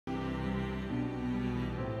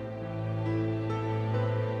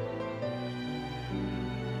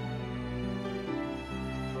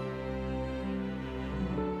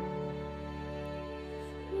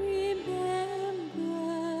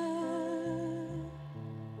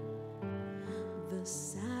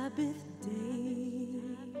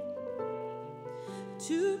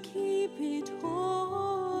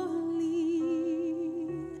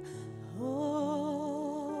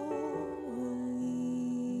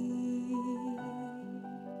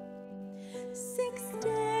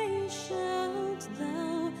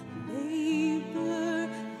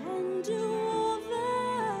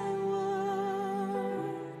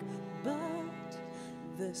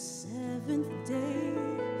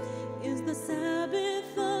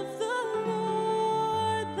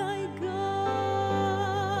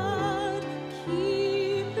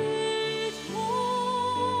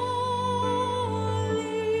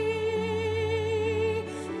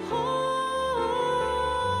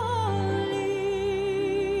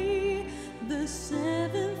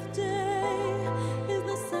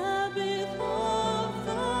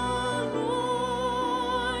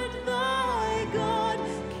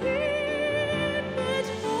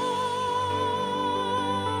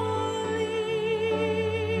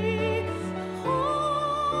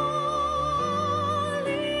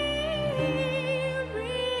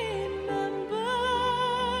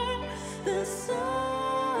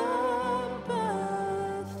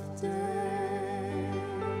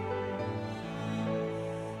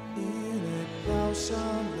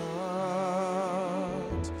shalt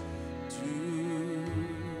not do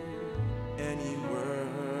any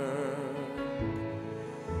work,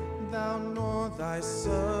 thou nor thy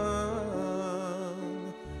son,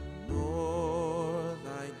 nor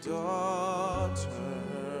thy daughter,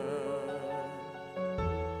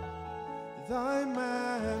 thy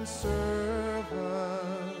manservant,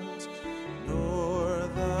 nor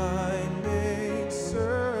thy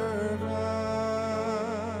maidservant,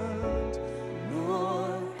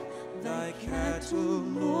 nor thy cattle,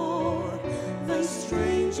 nor the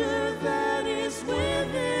stranger that is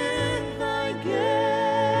within thy gates.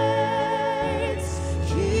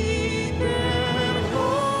 Keep it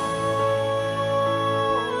holy,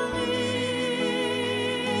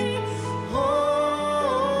 holy.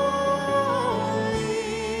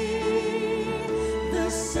 The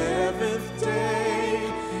seventh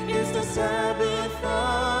day is the Sabbath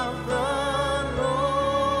of the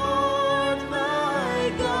Lord thy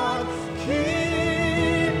God.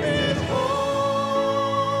 Keep it holy,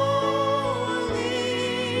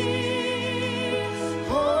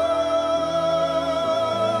 holy.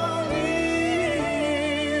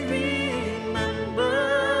 Remember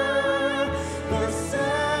the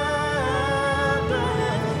Sabbath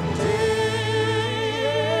day.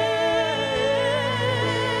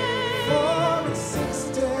 For in 6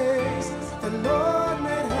 days the Lord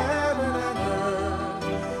made heaven and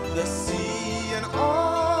earth, the sea and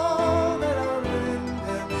all that are in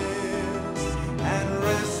them is, and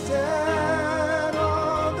rested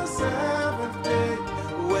on the seventh day.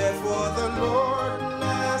 Wherefore the Lord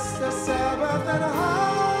blessed the Sabbath and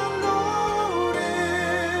hallowed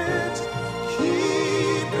it.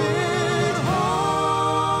 Keep it holy,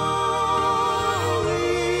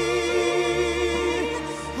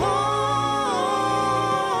 holy.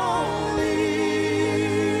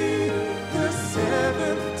 The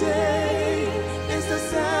seventh day is the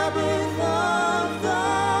Sabbath of the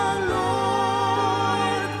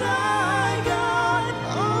Lord thy God.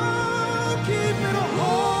 Oh, keep it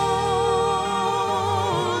holy,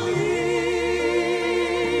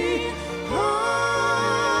 holy.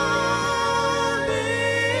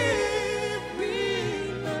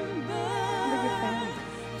 Remember Look at that.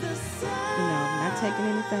 the Not taking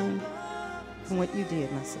anything from what you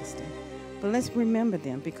did, my sister. But let's remember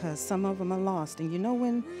them, because some of them are lost. And you know,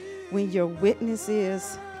 when your witness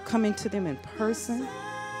is coming to them in person,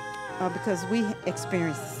 because we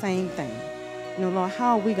experienced the same thing. You know, Lord,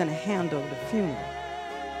 how are we going to handle the funeral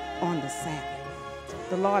on the Sabbath?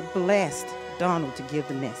 The Lord blessed Donald to give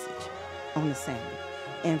the message on the Sabbath.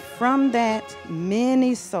 And from that,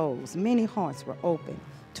 many souls, many hearts were open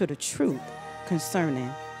to the truth concerning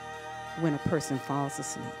when a person falls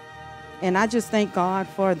asleep. And I just thank God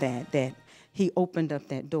for that he opened up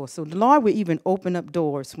that door. So the Lord will even open up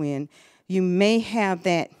doors when you may have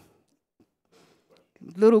that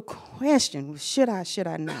little question, should I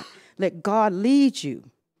not? Let God lead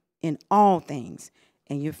you in all things,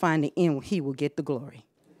 and you find the end where he will get the glory.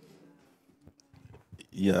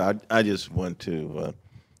 Yeah, I just want to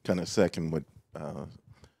kind of second what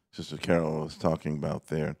Sister Carol was talking about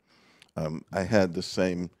there. I had the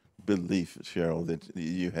same belief, Cheryl, that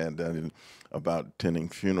you had about attending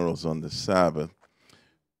funerals on the Sabbath.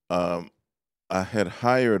 I had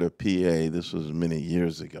hired a PA, this was many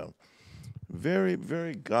years ago, very,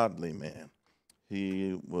 very godly man.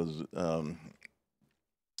 He was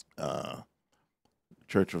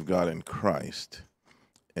Church of God in Christ.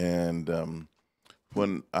 And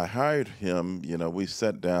when I hired him, we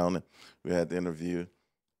sat down, we had the interview,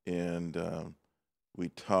 and we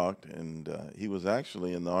talked, and he was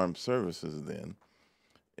actually in the armed services then.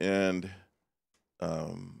 And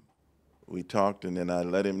we talked, and then I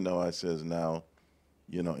let him know, I says, now,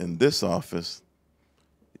 in this office,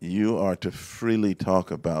 you are to freely talk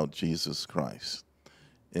about Jesus Christ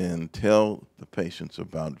and tell the patients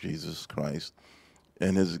about Jesus Christ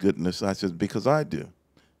and his goodness. I said, because I do.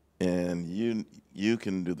 And you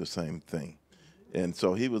can do the same thing. And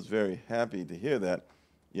so he was very happy to hear that,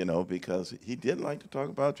 because he did like to talk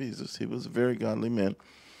about Jesus. He was a very godly man.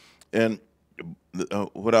 And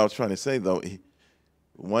what I was trying to say, though,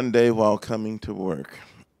 one day while coming to work,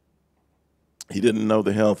 he didn't know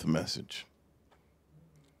the health message.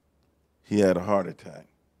 He had a heart attack.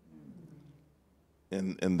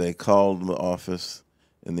 And they called the office,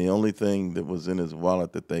 and the only thing that was in his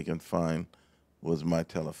wallet that they can find was my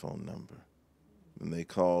telephone number. And they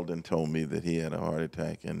called and told me that he had a heart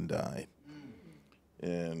attack and died.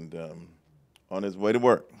 And on his way to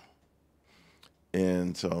work.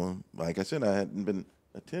 And so, like I said, I hadn't been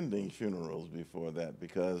attending funerals before that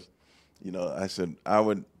because I said,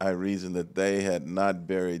 I reasoned that they had not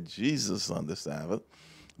buried Jesus on the Sabbath,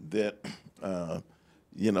 that,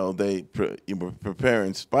 they were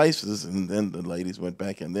preparing spices, and then the ladies went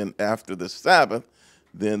back, and then after the Sabbath,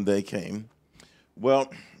 then they came.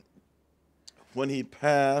 Well, when he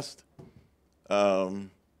passed, and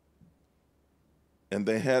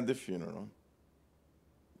they had the funeral,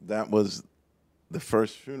 that was the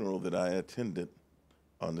first funeral that I attended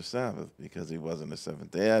on the Sabbath because he wasn't a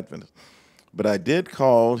Seventh-day Adventist. But I did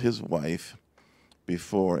call his wife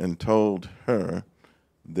before and told her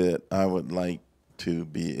that I would like to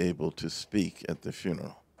be able to speak at the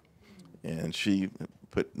funeral. And she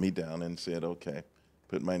put me down and said, okay,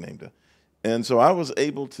 put my name down. And so I was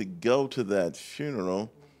able to go to that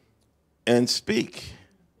funeral and speak.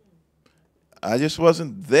 I just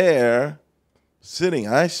wasn't there sitting.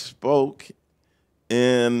 I spoke,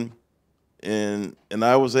 and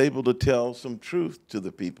I was able to tell some truth to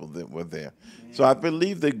the people that were there. So I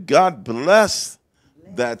believe that God blessed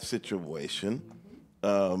that situation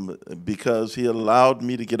because he allowed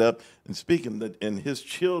me to get up and speak. And his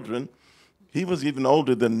children, he was even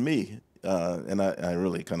older than me, and I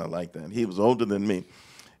really kind of like that. He was older than me.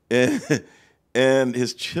 And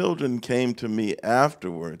his children came to me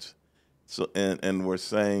afterwards and were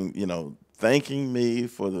saying, thanking me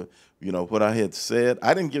for the, what I had said.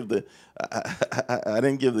 I didn't give the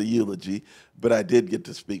eulogy, but I did get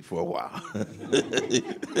to speak for a while.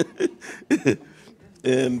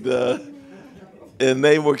 And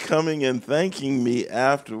they were coming and thanking me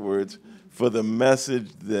afterwards for the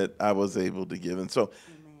message that I was able to give. And so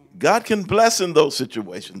God can bless in those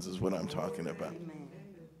situations is what I'm talking about.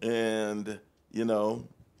 And,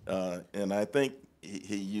 and I think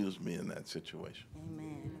he used me in that situation.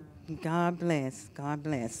 Amen. God bless. God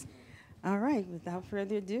bless. All right, without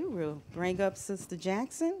further ado, we'll bring up Sister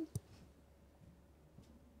Jackson.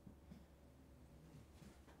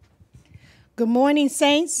 Good morning,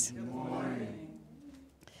 saints. Good morning.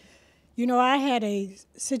 I had a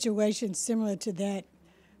situation similar to that.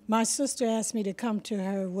 My sister asked me to come to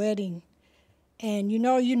her wedding, and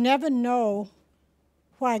you never know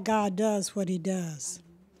why God does what he does.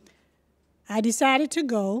 I decided to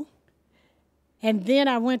go, and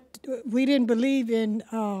then we didn't believe in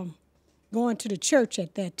going to the church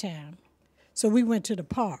at that time, so we went to the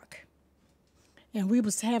park. And we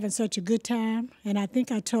was having such a good time, and I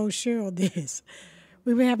think I told Cheryl this.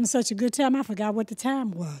 We were having such a good time, I forgot what the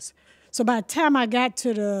time was. So by the time I got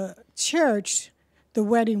to the church, the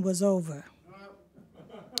wedding was over.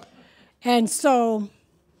 And so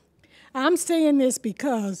I'm saying this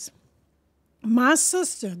because my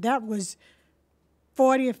sister, that was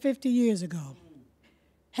 40 or 50 years ago,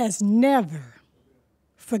 has never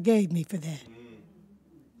forgave me for that.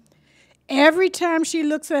 Every time she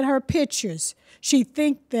looks at her pictures, she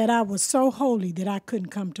think that I was so holy that I couldn't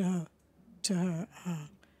come to her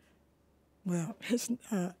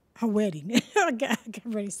wedding. I got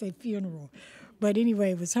ready to say funeral. But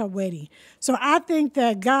anyway, it was her wedding. So I think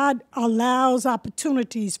that God allows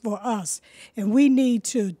opportunities for us, and we need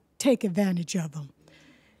to take advantage of them.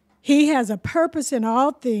 He has a purpose in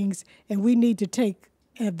all things, and we need to take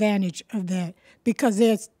advantage of that because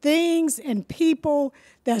there's things and people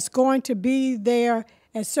that's going to be there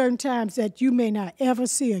at certain times that you may not ever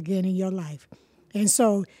see again in your life. And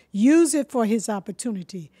so use it for his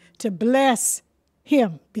opportunity to bless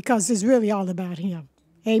him because it's really all about him.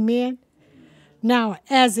 Amen? Now,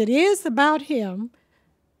 as it is about him,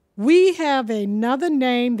 we have another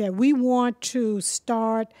name that we want to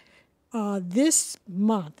start this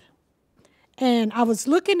month. And I was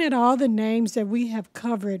looking at all the names that we have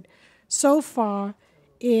covered so far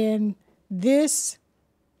in this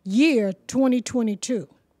year, 2022.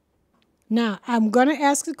 Now, I'm going to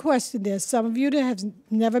ask a question. There's some of you that have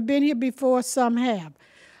never been here before, some have.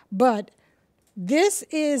 But this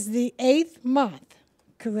is the 8th month,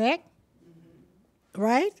 correct?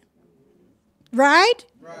 Right? Right?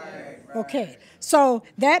 Right. Okay. So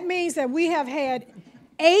that means that we have had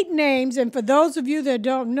 8 names. And for those of you that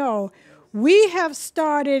don't know, we have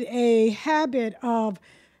started a habit of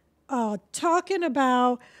talking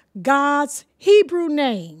about God's Hebrew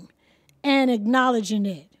name and acknowledging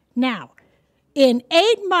it. Now, in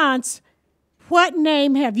 8 months, what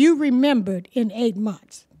name have you remembered in 8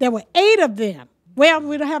 months? There were 8 of them. Well,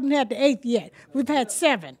 we haven't had the 8th yet. We've had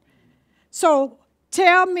 7. So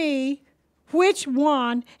tell me which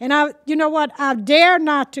one, and you know what? I dare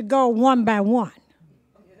not to go one by one.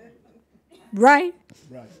 Right?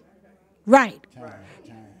 Right. Right.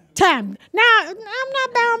 Time. Now, I'm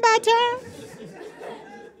not bound by time.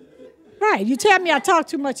 Right. You tell me I talk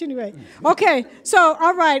too much anyway. Okay. So,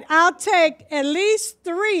 all right. I'll take at least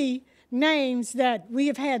 3 names that we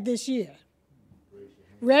have had this year?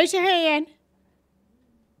 Raise your hand.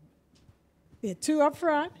 There are two up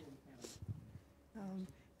front.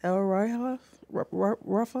 El Rafa,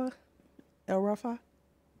 Rafa, El Rafa,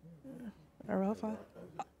 El Rafa,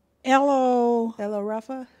 Elo El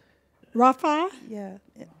Rafa. Rafa. Yeah,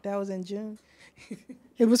 that was in June.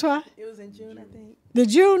 It was what? It was in June, I think. The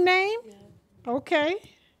June name? Yeah. Okay.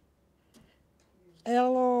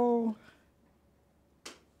 Elo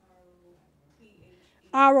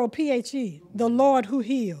R-O-P-H-E, the Lord who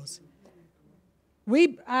heals.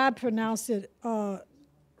 I pronounce it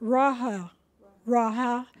Raha,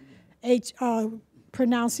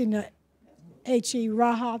 pronouncing the H-E,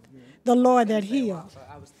 Raha, the Lord that heals.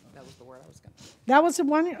 That was the word I was going to. That was the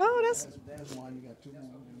one? Oh, that's one. You got two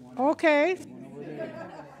more. okay. Over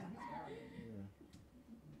there.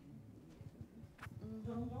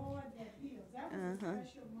 The Lord that heals. That was a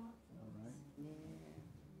special month.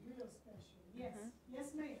 Real special. Yes. Yes,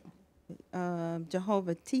 ma'am.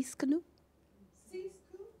 Jehovah Tiskanu.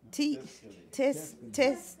 Teskanu.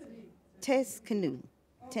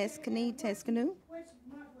 Teskanu. Which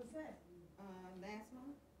month was that? Last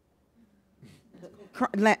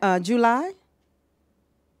month. July.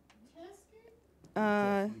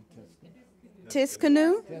 Tiskanu.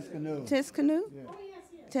 Tiskanu.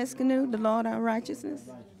 Tiskanu, the Lord our righteousness.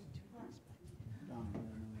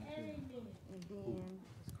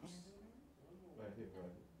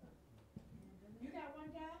 You got one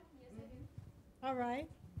guy? Yes, I do. All right.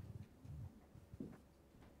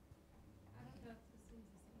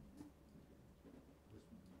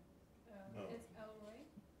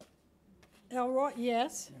 Elroy,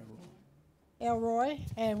 yes. Elroy.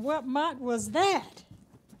 And what month was that?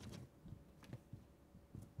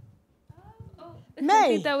 I May.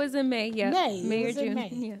 think that was in May, yeah. May. May It or was in June. May.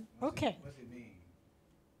 Yeah. Okay.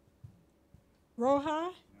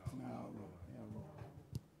 Roha?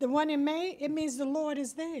 The one in May, it means the Lord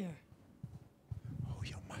is there. Oh,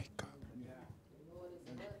 your mic up.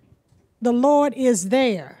 The Lord is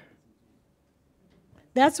there.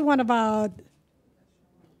 That's one of our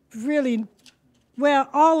really, well,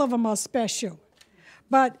 all of them are special.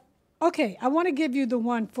 But, okay, I want to give you the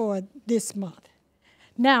one for this month.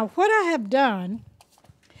 Now, what I have done,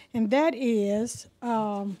 and that is,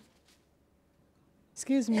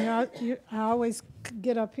 excuse me, I always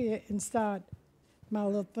get up here and start my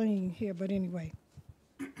little thing here, but anyway.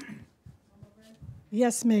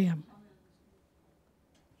 Yes, ma'am.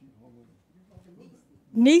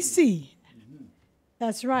 Nisi.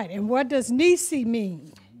 That's right. And what does Nisi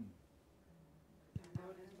mean?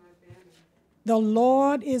 The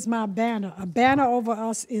Lord is my banner. A banner over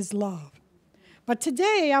us is love. But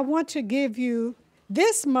today I want to give you,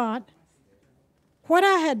 this month, what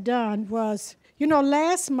I had done was,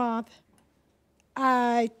 last month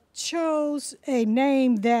I chose a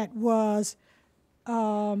name that was,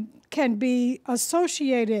 can be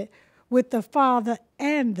associated with the Father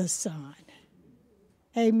and the Son.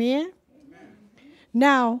 Amen?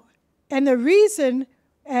 Now, and the reason,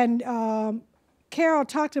 and Carol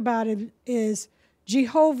talked about it, is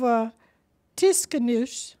Jehovah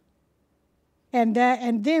Tiskanush, and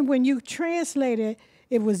then when you translate it,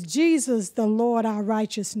 it was Jesus, the Lord, our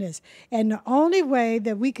righteousness. And the only way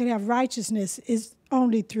that we can have righteousness is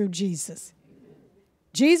only through Jesus.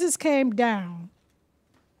 Jesus came down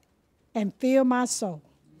and filled my soul.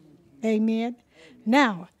 Amen.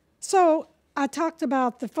 Now, so I talked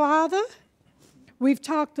about the Father. We've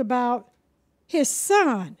talked about his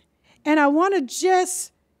Son. And I want to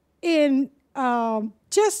just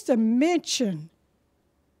to mention,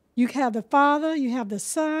 you have the Father, you have the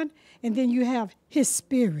Son, and then you have his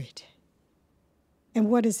Spirit. And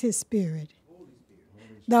what is his Spirit?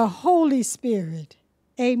 The Holy Spirit.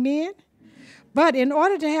 Amen? But in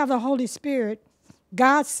order to have the Holy Spirit,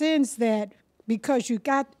 God sends that because you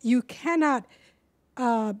cannot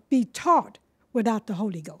be taught without the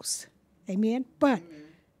Holy Ghost. Amen? But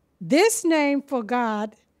this name for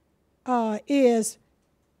God is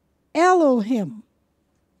Elohim.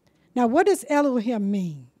 Now, what does Elohim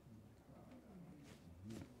mean?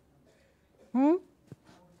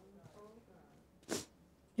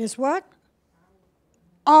 It's what?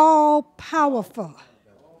 All powerful.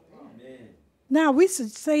 Now, we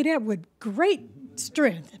should say that with great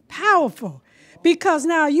strength, powerful. Because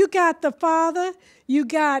now you got the Father, you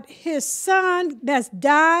got his Son that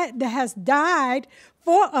has died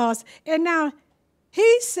for us, and now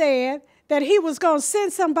he said that he was going to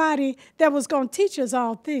send somebody that was going to teach us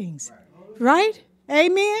all things. Right?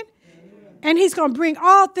 Amen? And he's going to bring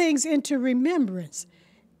all things into remembrance.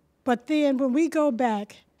 But then when we go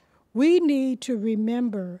back, we need to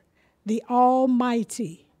remember the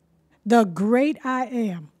Almighty, the great I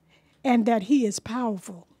am, and that he is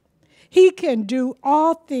powerful. He can do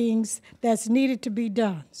all things that's needed to be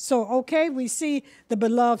done. So, okay, we see the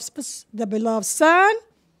beloved Son.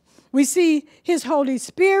 We see his Holy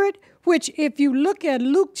Spirit, which if you look at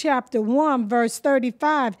Luke chapter 1, verse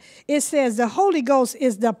 35, it says the Holy Ghost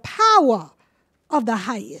is the power of the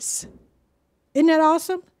highest. Isn't that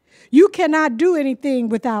awesome? You cannot do anything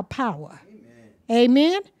without power.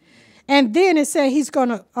 Amen. And then it says he's going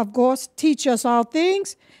to, of course, teach us all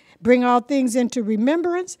things, bring all things into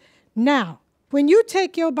remembrance. Now, when you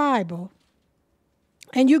take your Bible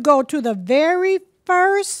and you go to the very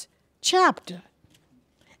first chapter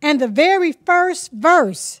and the very first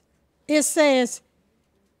verse, it says,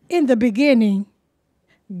 in the beginning,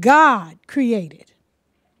 God created.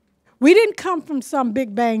 We didn't come from some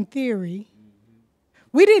Big Bang theory.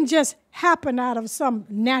 We didn't just happen out of some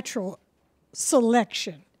natural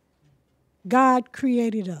selection. God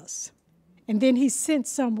created us. And then he sent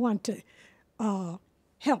someone to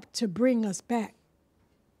help to bring us back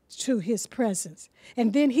to his presence.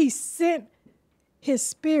 And then he sent his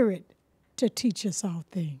Spirit to teach us all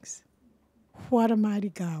things. What a mighty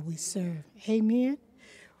God we serve. Amen.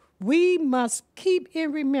 We must keep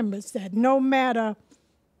in remembrance that no matter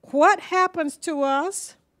what happens to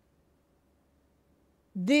us,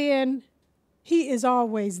 then he is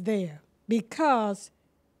always there. Because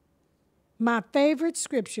my favorite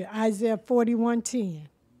scripture, Isaiah 41:10.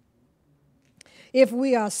 If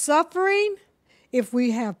we are suffering, if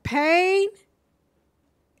we have pain,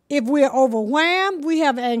 if we are overwhelmed, we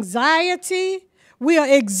have anxiety, we are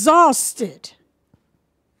exhausted,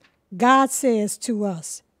 God says to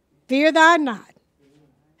us, fear thou not,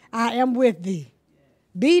 I am with thee.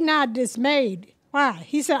 Be not dismayed. Why?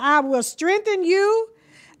 He said, I will strengthen you,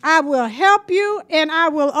 I will help you, and I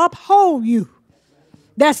will uphold you.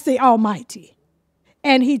 That's the Almighty.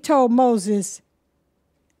 And he told Moses,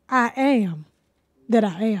 I am that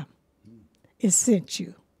I am is sent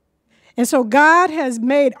you. And so God has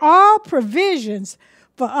made all provisions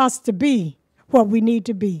for us to be what we need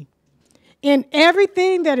to be. In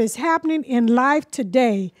everything that is happening in life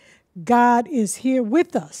today, God is here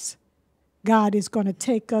with us. God is going to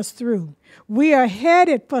take us through. We are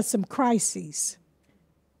headed for some crises.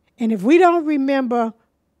 And if we don't remember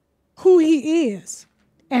who he is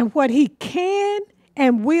and what he can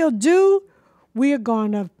and will do, we're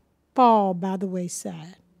going to fall by the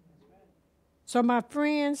wayside. So, my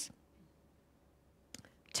friends,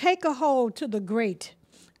 take a hold to the great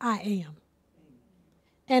I am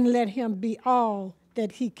and let him be all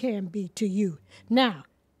that he can be to you. Now,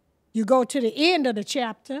 you go to the end of the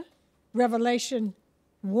chapter, Revelation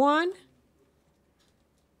 1.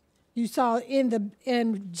 You saw in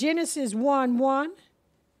Genesis 1:1,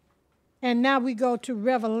 and now we go to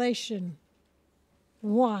Revelation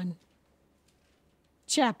 1,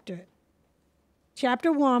 chapter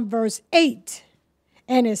 1, verse 8,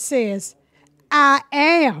 and it says, I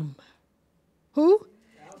am, who?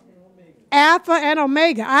 Alpha and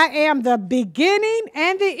Omega. I am the beginning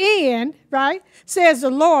and the end, right? Says the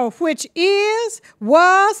Lord, which is,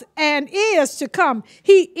 was, and is to come.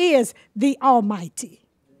 He is the Almighty.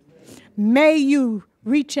 May you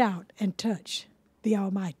reach out and touch the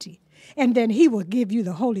Almighty, and then he will give you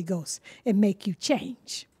the Holy Ghost and make you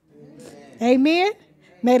change. Amen.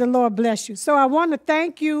 May the Lord bless you. So I want to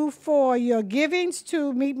thank you for your givings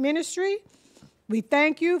to M.E.E.T Ministry. We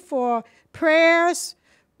thank you for prayers,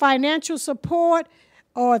 financial support,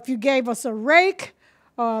 or if you gave us a rake,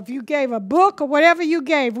 or if you gave a book, or whatever you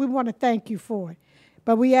gave, we want to thank you for it.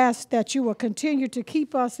 But we ask that you will continue to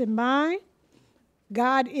keep us in mind.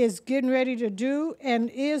 God is getting ready to do and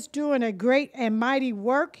is doing a great and mighty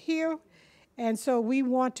work here. And so we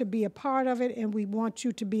want to be a part of it, and we want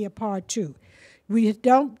you to be a part too. We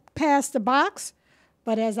don't pass the box,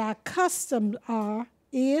 but as our custom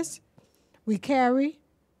is, we carry.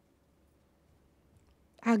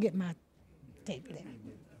 I'll get my tape there.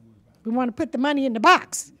 We want to put the money in the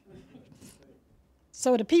box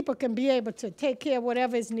so the people can be able to take care of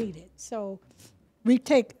whatever is needed. So we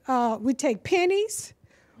take pennies,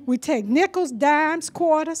 we take nickels, dimes,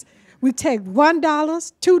 quarters. We take $1,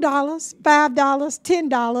 $2, $5,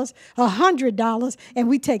 $10, $100, and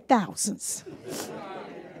we take thousands.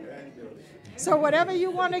 So whatever you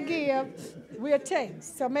want to give, we'll take.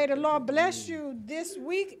 So may the Lord bless you this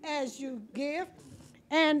week as you give.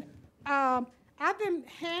 And I've been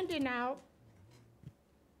handing out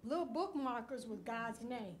little bookmarkers with God's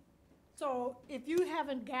name. So if you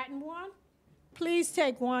haven't gotten one, please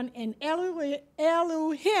take one. And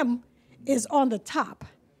Elohim is on the top.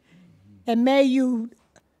 And may you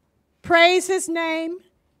praise his name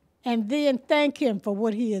and then thank him for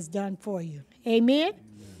what he has done for you. Amen?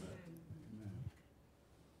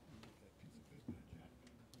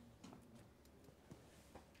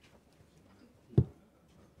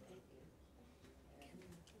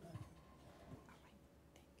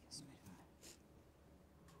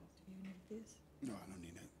 No, I don't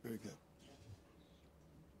need that. Very good.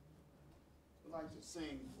 I'd like to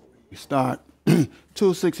sing before we start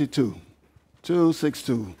 262.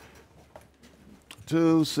 262.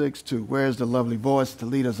 262. Where's the lovely voice to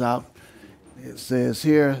lead us out? It says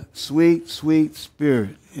here, sweet, sweet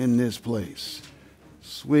spirit in this place.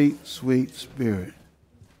 Sweet, sweet spirit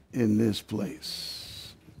in this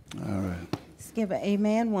place. All right. Let's give an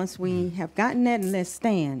amen once we have gotten that, and let's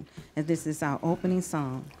stand. And this is our opening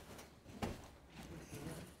song.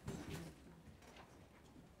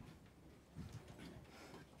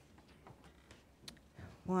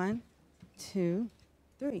 1, 2,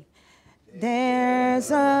 3.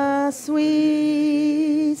 There's a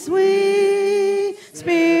sweet, sweet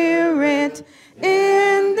spirit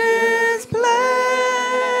in this place,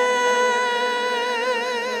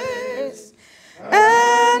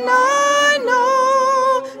 and I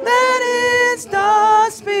know that it's the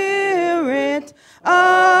Spirit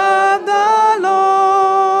of the Lord.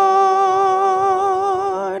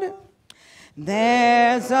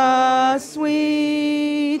 There's a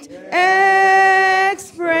sweet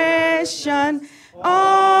expression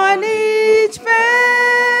on each face,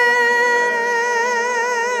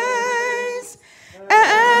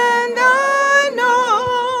 and I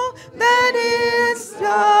know that it's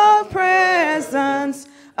the presence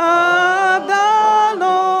of the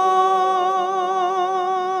Lord.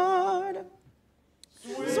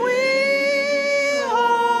 Sweet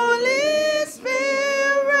Holy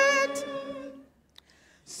Spirit,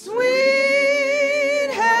 sweet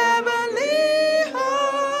heavenly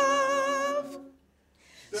hove,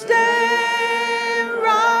 stay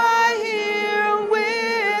right here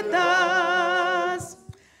with us,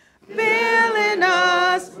 filling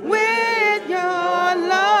us with your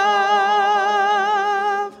love.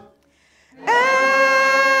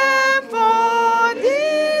 And for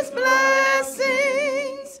these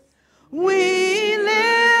blessings, we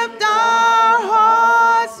lift our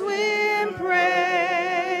hearts with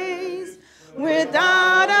praise.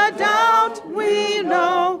 Without a doubt, we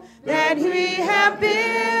know that we have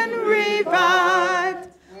been revived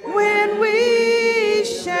when we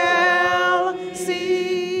shall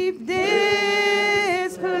see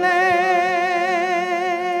this place.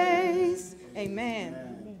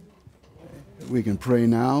 Amen. We can pray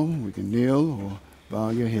now, we can kneel or bow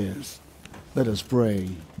your heads. Let us pray.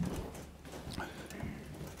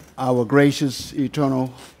 Our gracious,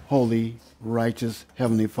 eternal, holy, righteous,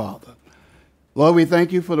 heavenly Father, Lord, we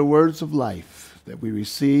thank you for the words of life that we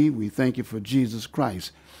receive. We thank you for Jesus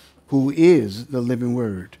Christ, who is the living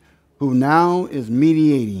word, who now is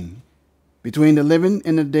mediating between the living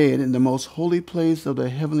and the dead in the most holy place of the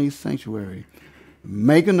heavenly sanctuary,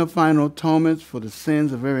 making the final atonement for the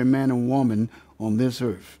sins of every man and woman on this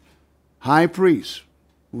earth. High priest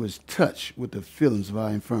who is touched with the feelings of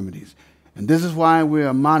our infirmities. And this is why we're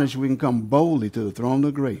admonished we can come boldly to the throne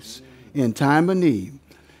of grace in time of need.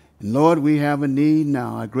 And Lord, we have a need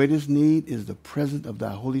now. Our greatest need is the presence of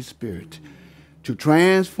thy Holy Spirit to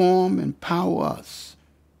transform and empower us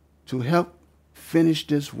to help finish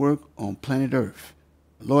this work on planet Earth.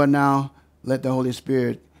 Lord, now let the Holy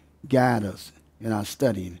Spirit guide us in our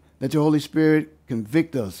studying. Let your Holy Spirit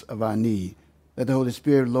convict us of our need. Let the Holy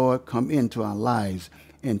Spirit, Lord, come into our lives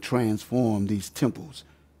and transform these temples,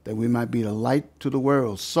 that we might be the light to the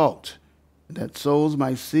world, salt, that souls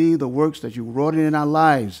might see the works that you wrought in our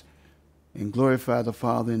lives and glorify the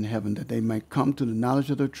Father in heaven, that they might come to the knowledge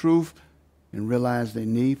of the truth and realize their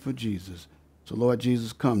need for Jesus. So, Lord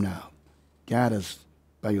Jesus, come now. Guide us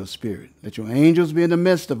by your Spirit. Let your angels be in the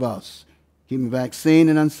midst of us, keeping back seen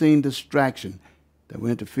and unseen distraction that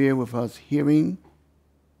will interfere with us hearing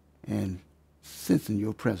and sensing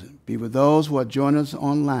your presence. Be with those who are joining us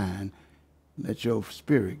online. Let your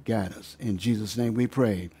Spirit guide us. In Jesus' name we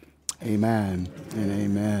pray. Amen and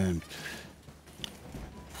amen.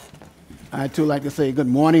 I'd too like to say good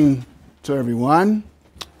morning to everyone.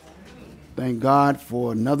 Thank God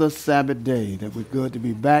for another Sabbath day, that we're good to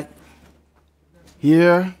be back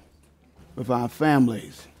here with our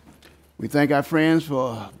families. We thank our friends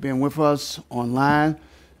for being with us online.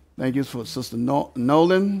 Thank you for Sister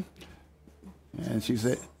Nolan. And she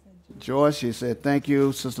said, Joyce, she said, thank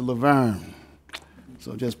you, Sister Laverne.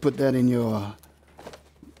 So just put that in your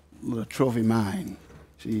little trophy mind.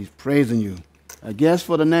 She's praising you. I guess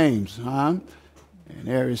for the names, huh? And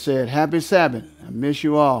Harry said, happy Sabbath. I miss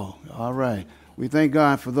you all. All right. We thank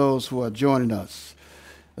God for those who are joining us.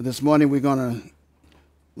 This morning we're going to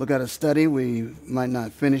look at a study. We might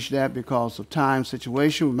not finish that because of time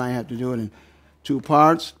situation. We might have to do it in 2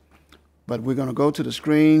 parts. But we're going to go to the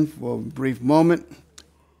screen for a brief moment,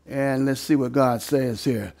 and let's see what God says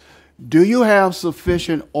here. Do you have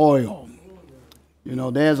sufficient oil? You know,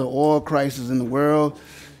 there's an oil crisis in the world,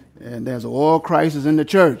 and there's an oil crisis in the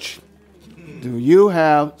church. Do you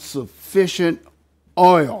have sufficient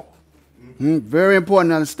oil? Very important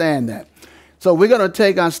to understand that. So we're going to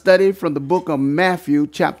take our study from the book of Matthew,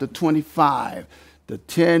 chapter 25, the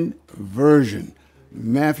 10 version.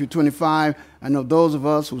 Matthew 25. I know those of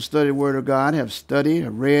us who study the Word of God have studied,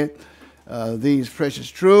 have read these precious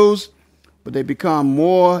truths, but they become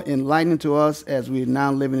more enlightening to us as we are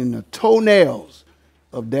now living in the toenails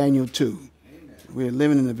of Daniel 2. Amen. We're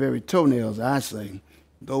living in the very toenails, I say.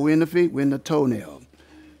 Though we're in the feet, we're in the toenail.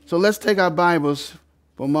 So let's take our Bibles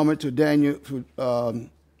for a moment to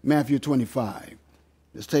Matthew 25.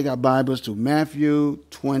 Let's take our Bibles to Matthew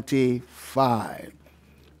 25.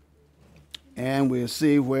 And we'll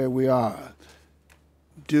see where we are.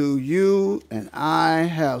 Do you and I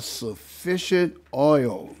have sufficient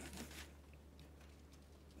oil?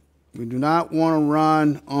 We do not want to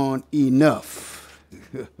run on enough.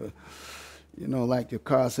 You know, like your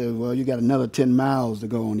car says, well, you got another 10 miles to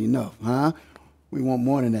go on enough, huh? We want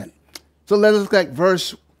more than that. So let us look at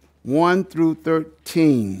verse 1 through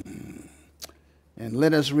 13. And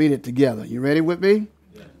let us read it together. You ready with me?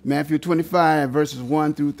 Yeah. Matthew 25, verses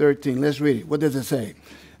 1 through 13. Let's read it. What does it say?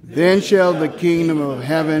 Then shall the kingdom of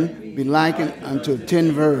heaven be likened unto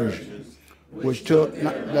 10 virgins, which took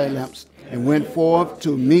their lamps and went forth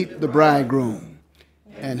to meet the bridegroom.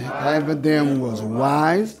 And half of them was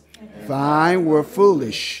wise, 5 were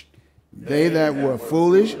foolish. They that were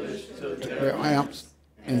foolish took their lamps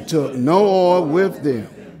and took no oil with them.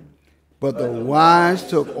 But the wise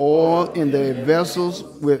took oil in their vessels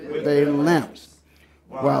with their lamps.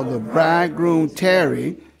 While the bridegroom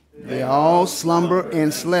tarried, they all slumbered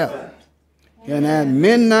and slept. And at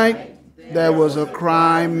midnight there was a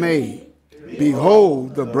cry made,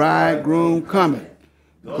 Behold, the bridegroom cometh.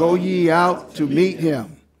 Go ye out to meet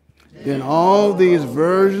him. Then all these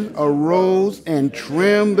virgins arose and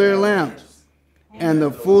trimmed their lamps. And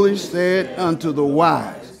the foolish said unto the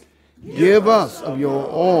wise, Give us of your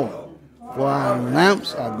oil, for our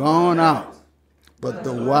lamps are gone out. But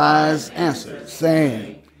the wise answered,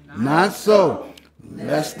 saying, Not so,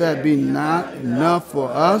 lest that be not enough for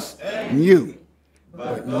us and you,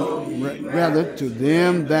 but rather to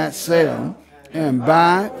them that sell, and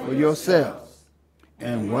buy for yourselves.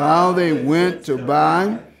 And while they went to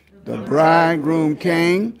buy, the bridegroom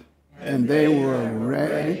came, and they were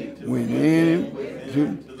ready, went in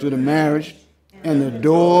to the marriage, and the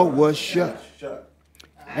door was shut.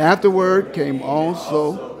 Afterward came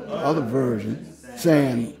also other virgins,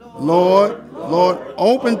 saying, Lord, Lord,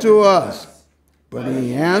 open to us. But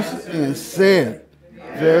he answered and said,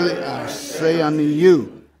 Verily I say unto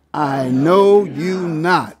you, I know you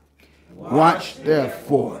not. Watch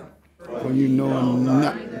therefore, for you know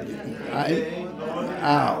not the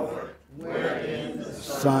hour wherein the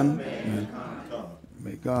Son may come.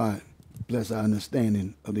 May God bless our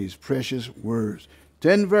understanding of these precious words.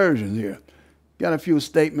 10 versions here. Got a few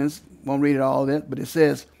statements. Won't read it all that, but it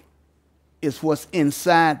says it's what's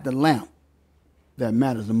inside the lamp that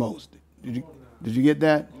matters the most. Did you get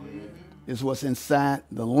that? It's what's inside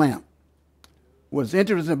the lamp. What's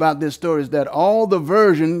interesting about this story is that all the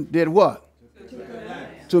virgins did what?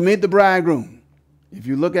 To meet the bridegroom. If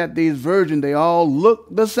you look at these virgins, they all look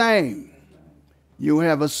the same. You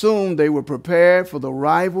have assumed they were prepared for the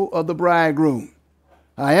arrival of the bridegroom.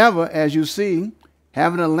 However, as you see,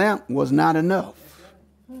 having a lamp was not enough.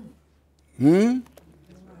 Having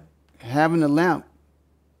a lamp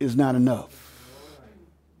is not enough.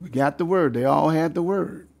 We got the word. They all had the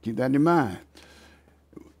word. Keep that in mind.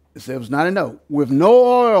 It said it was not enough. With no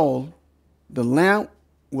oil, the lamp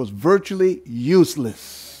was virtually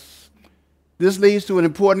useless. This leads to an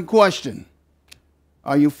important question.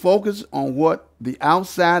 Are you focused on what the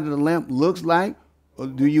outside of the lamp looks like, or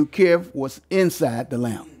do you care what's inside the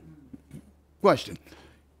lamp? Question.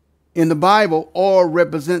 In the Bible, oil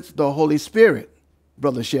represents the Holy Spirit,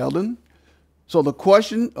 Brother Sheldon. So the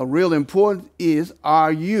question of real importance is,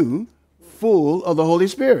 are you full of the Holy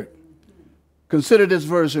Spirit? Consider this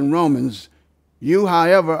verse in Romans. You,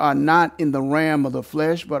 however, are not in the realm of the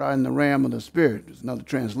flesh, but are in the realm of the Spirit. There's another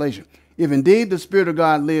translation. If indeed the Spirit of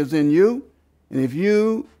God lives in you, and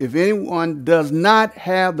if anyone does not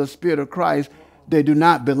have the Spirit of Christ, they do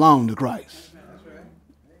not belong to Christ.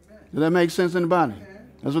 Does that make sense, anybody?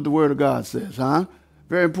 That's what the Word of God says, huh?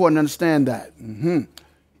 Very important to understand that.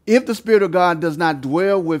 If the Spirit of God does not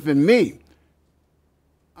dwell within me,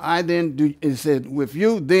 it said, with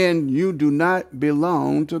you, then you do not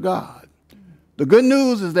belong to God. The good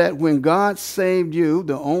news is that when God saved you,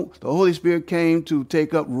 the Holy Spirit came to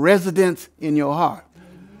take up residence in your heart.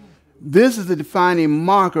 This is the defining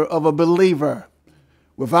marker of a believer.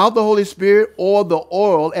 Without the Holy Spirit or the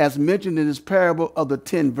oil, as mentioned in this parable of the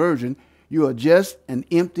 10 virgins, you are just an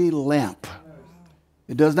empty lamp.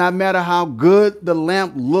 It does not matter how good the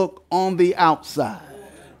lamp look on the outside.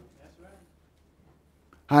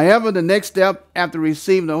 However, the next step after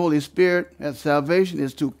receiving the Holy Spirit at salvation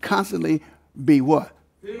is to constantly be what?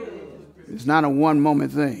 It's not a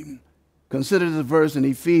one-moment thing. Consider this verse in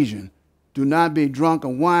Ephesians. Do not be drunk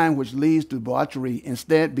on wine, which leads to debauchery.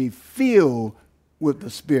 Instead, be filled with the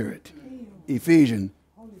Spirit. Ephesians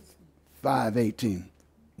 5:18.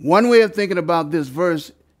 One way of thinking about this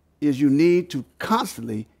verse is you need to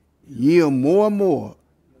constantly yield more and more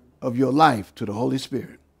of your life to the Holy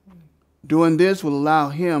Spirit. Doing this will allow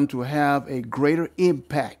him to have a greater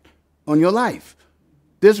impact on your life.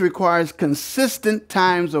 This requires consistent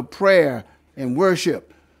times of prayer and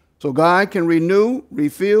worship so God can renew,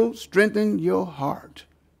 refill, strengthen your heart.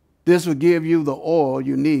 This will give you the oil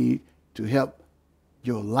you need to help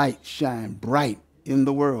your light shine bright in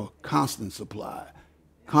the world. Constant supply.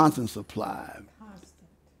 Constant supply.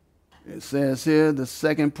 It says here, the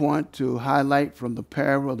second point to highlight from the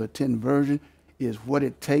parable of the 10 virgins is what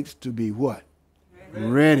it takes to be what?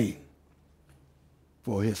 Ready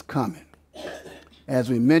for his coming. As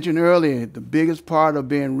we mentioned earlier, the biggest part of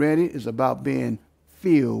being ready is about being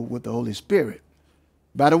filled with the Holy Spirit.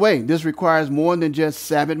 By the way, this requires more than just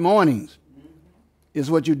Sabbath mornings. It's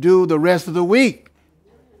what you do the rest of the week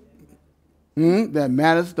that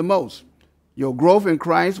matters the most. Your growth in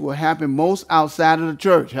Christ will happen most outside of the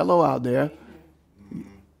church. Hello out there.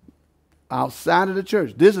 Outside of the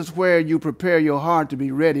church. This is where you prepare your heart to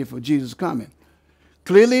be ready for Jesus' coming.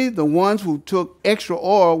 Clearly, the ones who took extra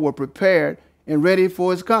oil were prepared and ready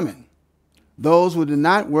for his coming. Those who did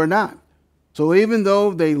not were not. So even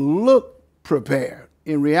though they looked prepared,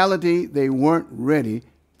 in reality, they weren't ready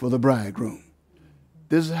for the bridegroom.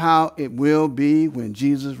 This is how it will be when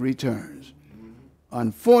Jesus returns.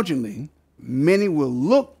 Unfortunately, many will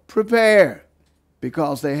look prepared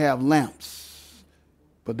because they have lamps,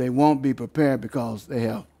 but they won't be prepared because they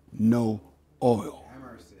have no oil.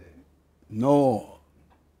 No oil.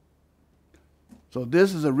 So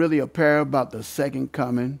this is really a parable about the second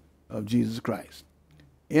coming of Jesus Christ.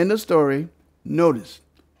 In the story, notice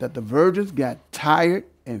that the virgins got tired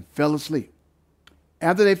and fell asleep.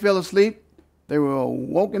 After they fell asleep, they were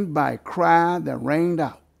awoken by a cry that rang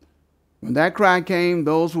out. When that cry came,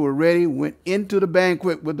 those who were ready went into the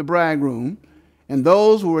banquet with the bridegroom, and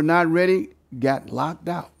those who were not ready got locked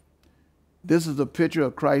out. This is a picture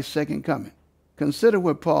of Christ's second coming. Consider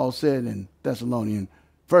what Paul said in 1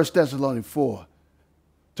 Thessalonians 4.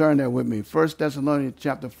 Turn there with me. 1 Thessalonians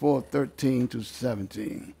chapter 4, 13 to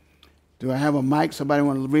 17. Do I have a mic? Somebody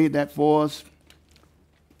want to read that for us?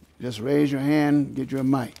 Just raise your hand, get you a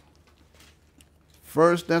mic.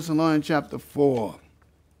 1 Thessalonians chapter 4,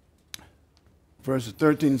 verses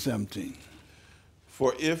 13 and 17.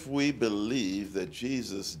 For if we believe that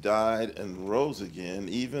Jesus died and rose again,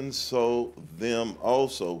 even so them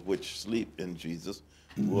also which sleep in Jesus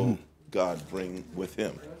will God bring with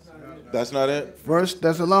him. That's not it? 1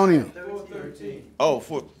 Thessalonians.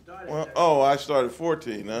 I started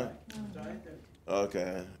 14, huh?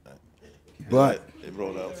 Okay. But it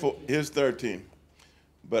rolled out. Here's 13.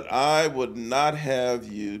 But I would not have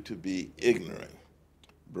you to be ignorant,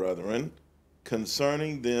 brethren,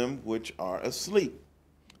 concerning them which are asleep,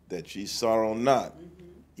 that ye sorrow not,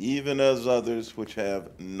 even as others which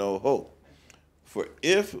have no hope. For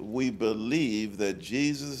if we believe that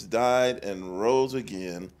Jesus died and rose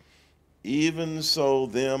again, even so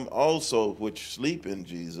them also which sleep in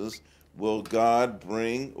Jesus will God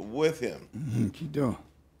bring with him. Keep going.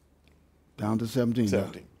 Down to 17.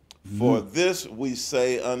 17. For this we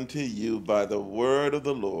say unto you by the word of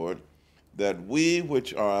the Lord, that we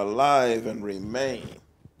which are alive and remain,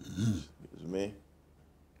 excuse me,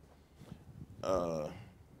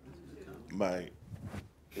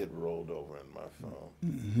 it rolled over in my phone.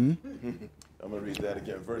 I'm going to read that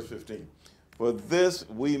again, verse 15. For this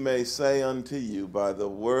we may say unto you by the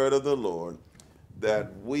word of the Lord,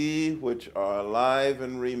 that we which are alive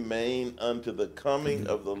and remain unto the coming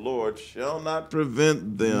of the Lord shall not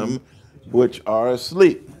prevent them which are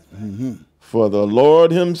asleep. For the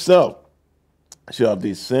Lord himself shall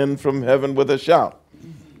descend from heaven with a shout,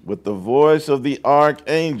 with the voice of the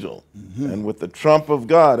archangel, and with the trump of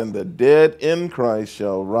God, and the dead in Christ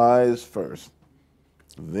shall rise first.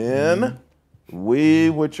 Then we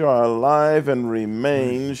which are alive and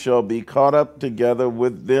remain shall be caught up together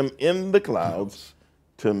with them in the clouds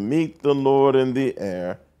to meet the Lord in the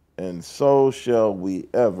air, and so shall we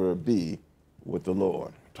ever be with the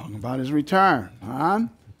Lord. Talking about his return, huh?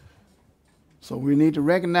 So we need to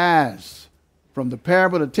recognize from the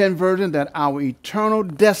parable of the 10 virgins that our eternal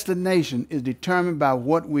destination is determined by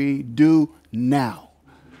what we do now.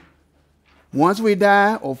 Once we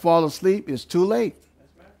die or fall asleep, it's too late.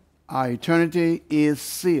 Our eternity is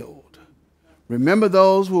sealed. Remember,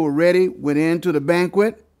 those who were ready went into the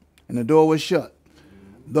banquet and the door was shut.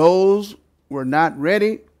 Those who were not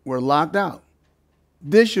ready were locked out.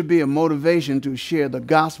 This should be a motivation to share the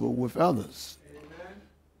gospel with others.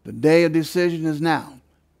 The day of decision is now,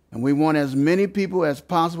 and we want as many people as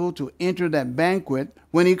possible to enter that banquet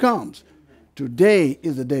when he comes. Today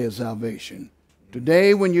is the day of salvation.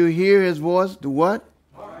 Today, when you hear his voice, do what?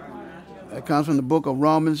 That comes from the book of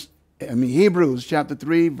Hebrews chapter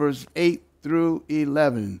 3, verse 8 through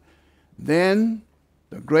 11. Then,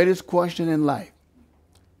 the greatest question in life,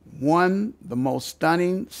 one of the most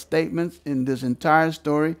stunning statements in this entire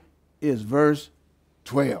story, is verse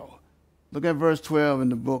 12. Look at verse 12 in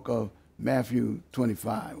the book of Matthew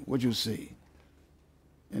 25. What you see?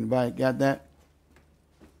 Anybody got that?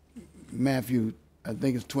 Matthew, I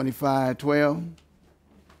think it's 25:12.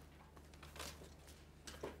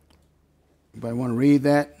 Anybody want to read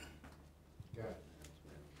that?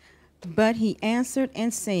 But he answered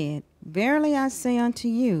and said, Verily I say unto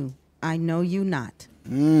you, I know you not.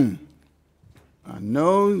 I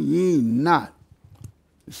know ye not.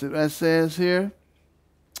 You see what that says here?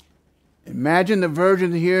 Imagine the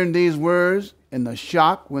virgins hearing these words and the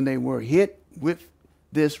shock when they were hit with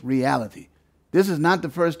this reality. This is not the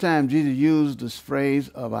first time Jesus used this phrase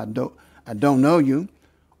of I don't know you.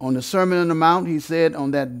 On the Sermon on the Mount, he said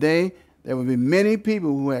on that day there would be many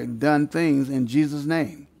people who had done things in Jesus'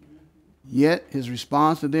 name. Yet his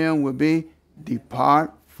response to them would be,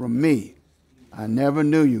 Depart from me. I never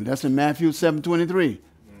knew you. That's in Matthew 7:23.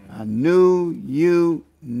 I knew you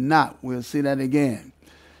not. We'll see that again.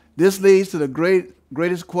 This leads to the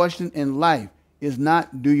greatest question in life is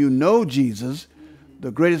not, do you know Jesus?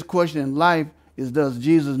 The greatest question in life is, does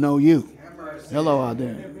Jesus know you? Hello out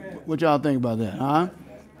there. What y'all think about that,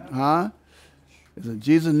 huh?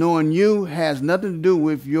 Jesus knowing you has nothing to do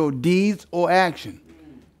with your deeds or action.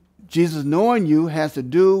 Jesus knowing you has to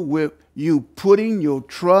do with you putting your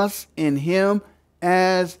trust in him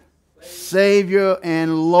as Savior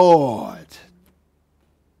and Lord.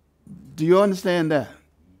 Do you understand that?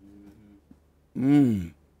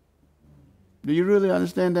 Do you really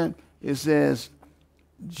understand that? It says,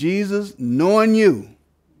 Jesus knowing you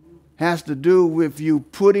has to do with you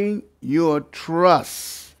putting your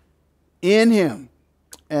trust in him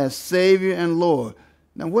as Savior and Lord.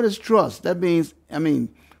 Now, what is trust? That means,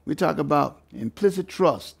 we talk about implicit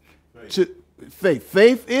trust. Faith.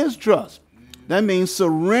 Faith is trust. That means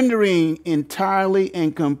surrendering entirely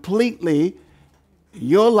and completely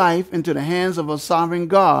your life into the hands of a sovereign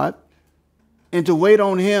God and to wait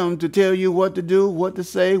on him to tell you what to do, what to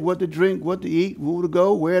say, what to drink, what to eat, who to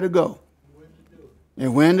go, where to go,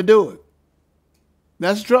 and when to do it.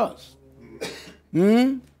 That's trust.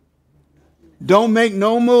 Don't make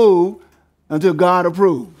no move until God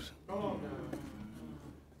approves.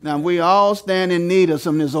 Now, we all stand in need of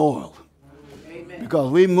some of this oil. Amen.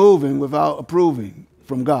 Because we're moving without approving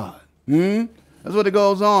from God. That's what it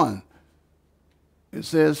goes on. It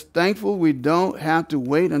says, thankful we don't have to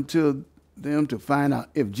wait until them to find out.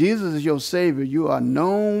 If Jesus is your Savior, you are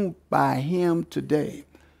known by him today.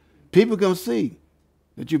 People can see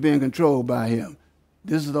that you're being controlled by him.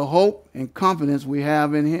 This is the hope and confidence we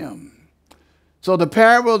have in him. So the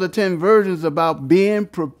parable of the 10 virgins is about being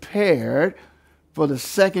prepared for the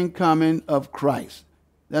second coming of Christ.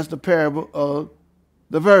 That's the parable of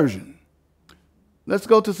the virgin. Let's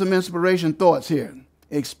go to some inspiration thoughts here.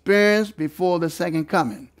 Experience before the second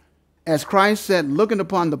coming. As Christ sat looking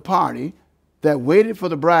upon the party that waited for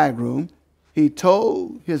the bridegroom, he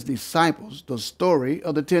told his disciples the story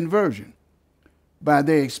of the 10 virgins. By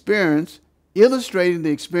their experience, illustrating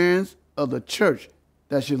the experience of the church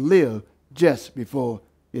that should live just before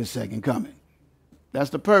his second coming. That's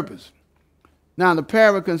the purpose. Now, the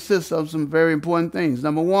parable consists of some very important things.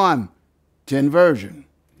 Number one, 10 virgins.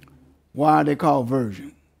 Why are they called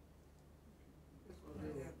virgin?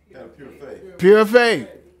 Pure faith. Pure faith.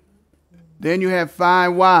 Then you have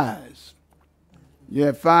 5 wise. You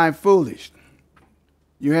had 5 foolish.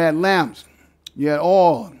 You had lamps. You had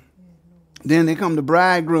oil. Then they come to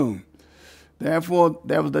bridegroom. Therefore,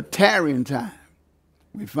 there was the tarrying time.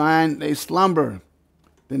 We find they slumber.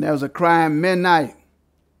 Then there was a crying midnight.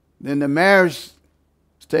 Then the marriage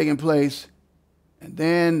is taking place. And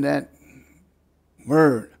then that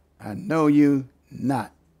word, I know you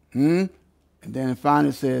not. And then it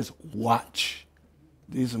finally says, watch.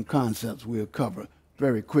 These are some concepts we'll cover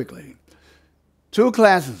very quickly. Two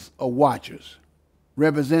classes of watchers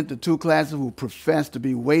represent the two classes who profess to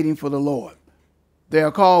be waiting for the Lord. They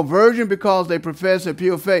are called virgin because they profess a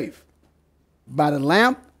pure faith. By the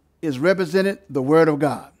lamp is represented the word of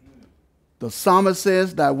God. The psalmist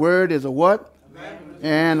says, thy word is a what?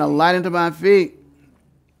 And a light unto my feet.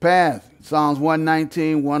 Path. Psalms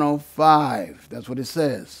 119, 105. That's what it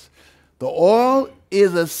says. The oil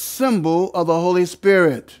is a symbol of the Holy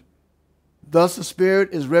Spirit. Thus the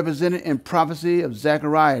Spirit is represented in prophecy of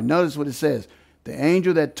Zechariah. Notice what it says. The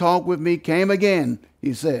angel that talked with me came again,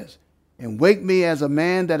 he says, and waked me as a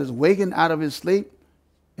man that is wakened out of his sleep,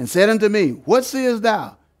 and said unto me, what seest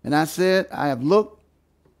thou? And I said, I have looked,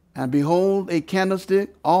 and behold, a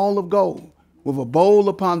candlestick, all of gold, with a bowl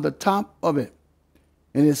upon the top of it.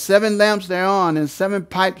 And his 7 lamps thereon, and 7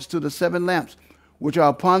 pipes to the 7 lamps, which are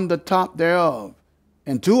upon the top thereof,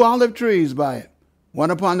 and 2 olive trees by it,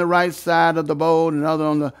 one upon the right side of the bowl, and another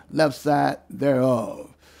on the left side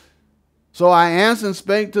thereof. So I answered and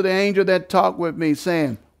spake to the angel that talked with me,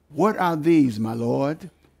 saying, what are these, my Lord?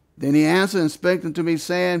 Then he answered and spake unto me,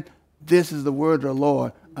 saying, this is the word of the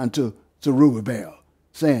Lord unto Zerubbabel,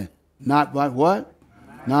 saying, not by what?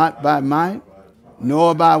 Not by might,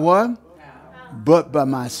 nor by what? But by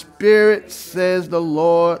my spirit, says the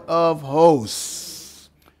Lord of hosts.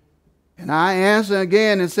 And I answered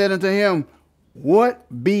again and said unto him,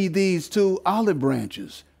 what be these 2 olive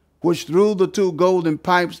branches, which through the 2 golden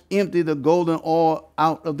pipes empty the golden oil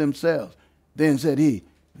out of themselves? Then said he,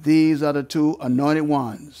 these are the 2 anointed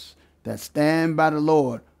ones that stand by the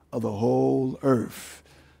Lord of the whole earth.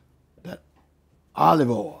 That olive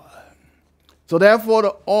oil. So therefore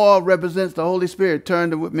the oil represents the Holy Spirit.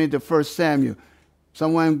 Turn with me to 1 Samuel.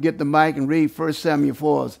 Someone get the mic and read 1 Samuel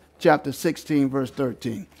 4, chapter 16, verse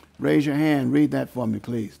 13. Raise your hand. Read that for me,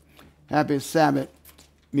 please. Happy Sabbath,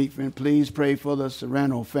 meet friend. Please pray for the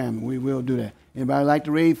Serrano family. We will do that. Anybody like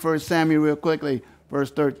to read 1 Samuel real quickly,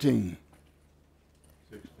 verse 13?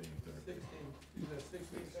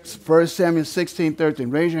 1 Samuel 16, 13.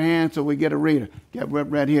 Raise your hand so we get a reader. Get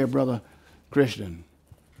right here, brother Christian.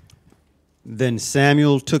 Then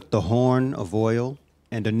Samuel took the horn of oil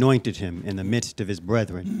and anointed him in the midst of his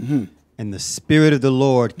brethren. And the Spirit of the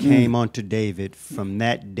Lord came unto David from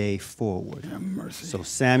that day forward. Have mercy. So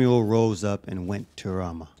Samuel rose up and went to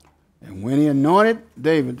Ramah. And when he anointed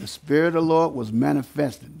David, the Spirit of the Lord was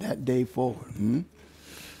manifested that day forward. And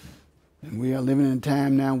we are living in a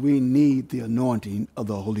time now we need the anointing of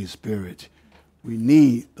the Holy Spirit. We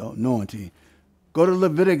need the anointing. Go to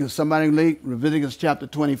Leviticus. Somebody read Leviticus chapter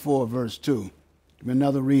 24, verse 2. Give me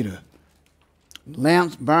another reader.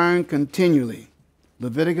 Lamps burn continually.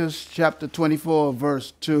 Leviticus chapter 24,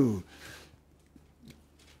 verse 2.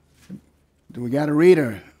 Do we got a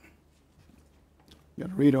reader? Got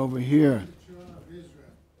a reader over here.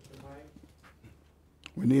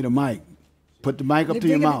 We need a mic. Put the mic up to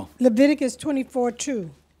your mouth. Leviticus 24,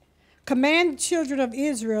 2. Command the children of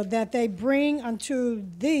Israel that they bring unto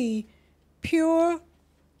thee pure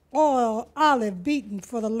oil, olive beaten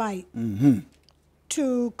for the light,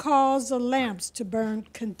 to cause the lamps to burn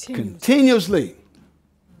continuously. Continuously.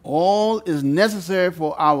 All is necessary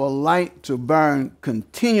for our light to burn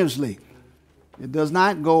continuously. It does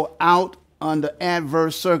not go out under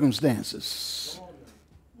adverse circumstances.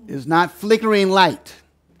 It's not flickering light.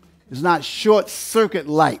 It's not short circuit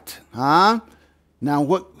light. Now,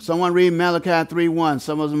 someone read Malachi 3:1.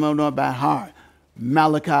 Some of them don't know it by heart.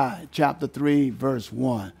 Malachi chapter 3, verse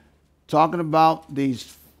 1. Talking about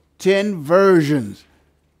these 10 versions.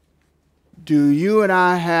 Do you and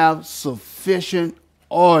I have sufficient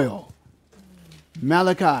oil?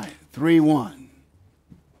 Malachi 3:1.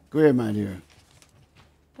 Go ahead, my dear.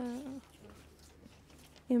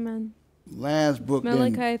 Amen. Last book.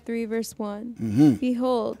 Malachi 3, verse 1.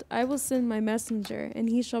 Behold, I will send my messenger, and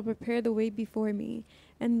he shall prepare the way before me.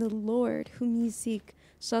 And the Lord, whom ye seek,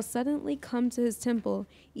 shall suddenly come to his temple,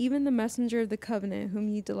 even the messenger of the covenant, whom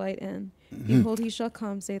ye delight in. Behold, he shall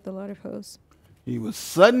come, saith the Lord of hosts. He will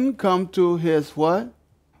sudden come to his what?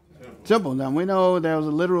 Temple. Now, we know there was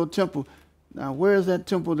a literal temple. Now, where is that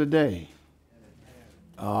temple today?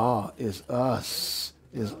 It's us.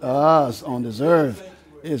 It's us on this earth.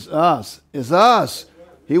 It's us. It's us.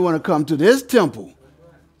 He want to come to this temple,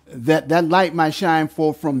 that light might shine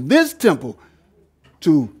forth from this temple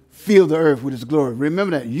to fill the earth with his glory.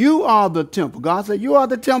 Remember that. You are the temple. God said, you are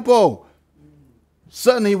the temple.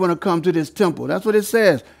 Suddenly he want to come to this temple. That's what it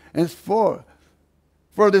says. And it's further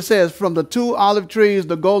it says, from the 2 olive trees,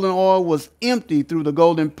 the golden oil was emptied through the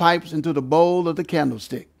golden pipes into the bowl of the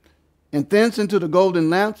candlestick, and thence into the golden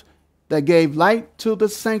lamps that gave light to the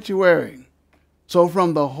sanctuary. So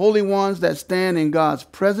from the holy ones that stand in God's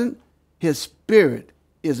presence, his spirit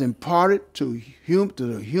is imparted to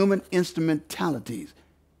the human instrumentalities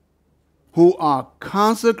who are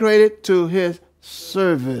consecrated to his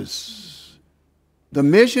service. The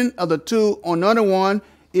mission of the 2 on another one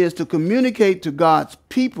is to communicate to God's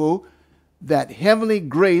people that heavenly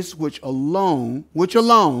grace which alone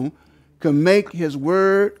can make his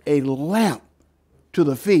word a lamp to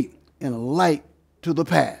the feet and a light to the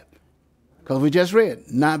path. Because we just read,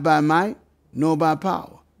 not by might, nor by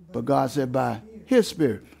power, but God said by his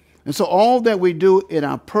spirit. And so all that we do in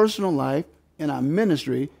our personal life, in our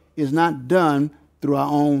ministry, is not done through our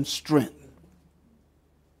own strength.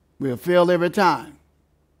 We'll fail every time.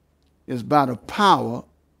 It's by the power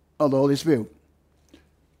of the Holy Spirit.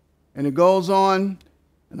 And it goes on,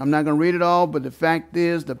 and I'm not going to read it all, but the fact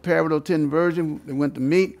is, the parable of 10 virgins that went to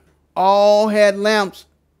meet, all had lamps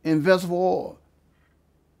in vessel of oil.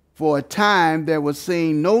 For a time there was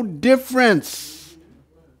seen no difference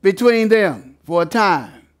between them, for a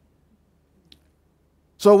time.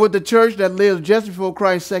 So with the church that lives just before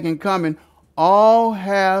Christ's second coming, all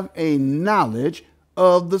have a knowledge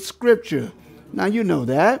of the Scripture. Now you know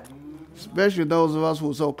that, especially those of us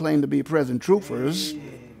who so claim to be present truthers.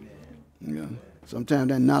 Sometimes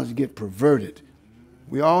that knowledge gets perverted.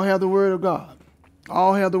 We all have the Word of God.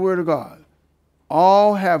 All have the Word of God.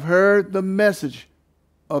 All have heard the message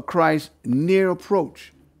of Christ's near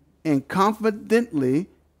approach and confidently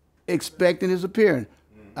expecting his appearance.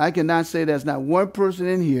 I cannot say there's not one person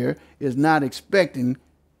in here is not expecting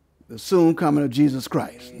the soon coming of Jesus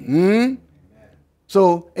Christ.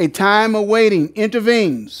 So a time of waiting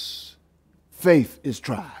intervenes. Faith is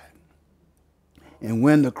tried. And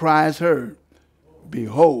when the cry is heard,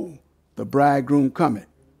 behold, the bridegroom cometh.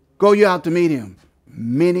 Go you out to meet him.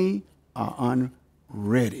 Many are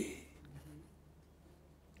unready.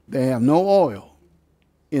 They have no oil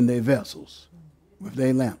in their vessels with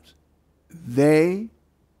their lamps. They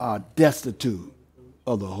are destitute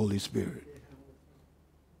of the Holy Spirit.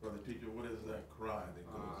 Brother teacher, what is that cry that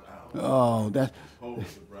goes out? Oh, that's... Behold,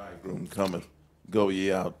 the bridegroom cometh. Go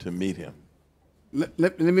ye out to meet him.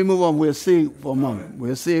 Let me move on. We'll see for a moment.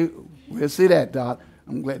 We'll see that, Doc.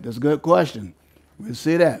 I'm glad. That's a good question. We'll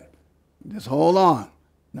see that. Just hold on.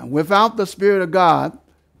 Now, without the Spirit of God,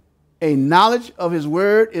 a knowledge of his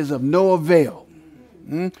word is of no avail.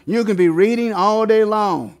 You can be reading all day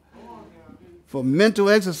long for mental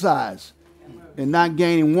exercise and not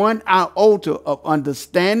gaining one iota of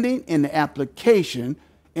understanding in the application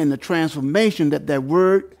and the transformation that that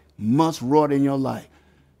word must wrought in your life.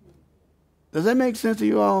 Does that make sense to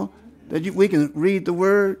you all? That we can read the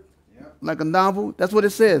word like a novel? That's what it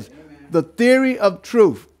says. The theory of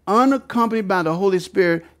truth, unaccompanied by the Holy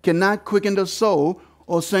Spirit, cannot quicken the soul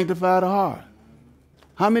or sanctify the heart.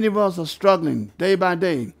 How many of us are struggling day by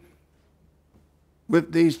day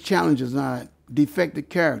with these challenges and our defective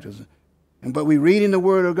characters? But we're reading the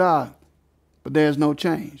Word of God, but there's no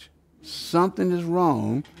change. Something is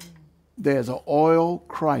wrong. There's an oil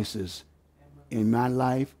crisis in my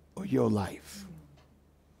life or your life.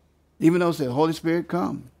 Even though it says, Holy Spirit,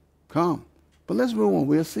 come. But let's move on.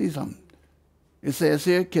 We'll see something. It says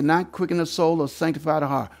here, cannot quicken the soul or sanctify the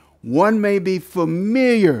heart. One may be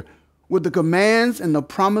familiar with the commands and the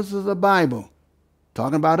promises of the Bible,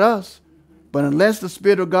 talking about us, but unless the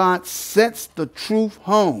Spirit of God sets the truth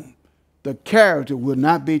home, the character will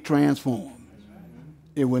not be transformed.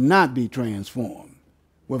 It will not be transformed.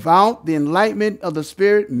 Without the enlightenment of the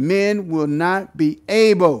Spirit, men will not be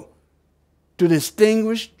able to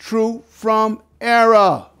distinguish truth from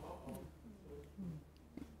error.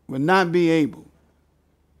 Will not be able.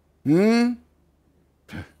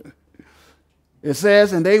 It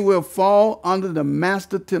says, and they will fall under the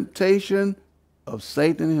master temptation of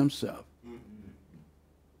Satan himself.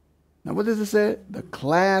 Now, what does it say? The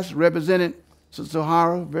class represented, Sister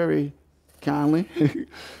Hara, very kindly,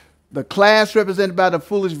 the class represented by the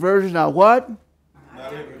foolish virgins are what?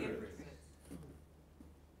 Not hypocrites.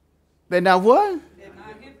 They're not what? They're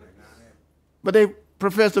not hypocrites. But they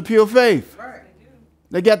profess the pure faith. Right.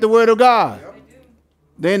 They got the word of God.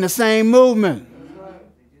 They're in the same movement.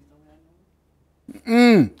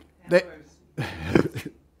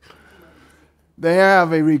 They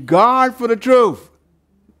have a regard for the truth.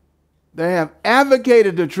 They have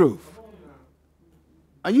advocated the truth.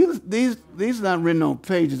 These are not written on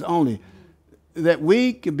pages only, that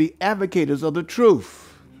we can be advocates of the truth.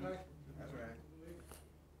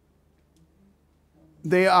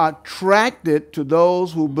 They are attracted to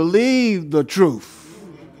those who believe the truth.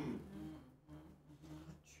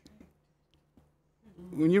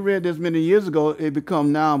 When you read this many years ago, it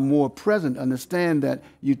become now more present. Understand that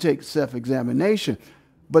you take self-examination.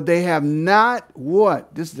 But they have not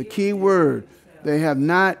what? This is the key word. They have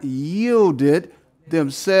not yielded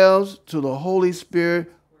themselves to the Holy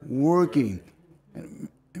Spirit working. And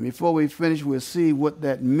before we finish, we'll see what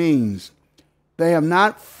that means. They have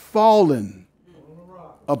not fallen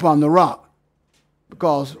upon the rock.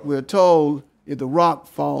 Because we're told if the rock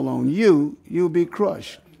fall on you, you'll be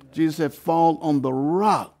crushed. Jesus said, fall on the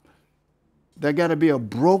rock. There got to be a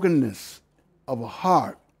brokenness of a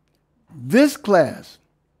heart. This class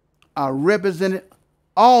are represented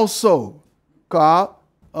also, called,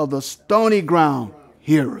 of the stony ground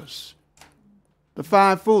hearers. The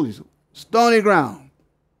five foolish, stony ground.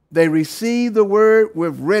 They receive the word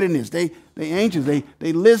with readiness. They anxious.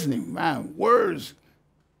 They listening. Man, words.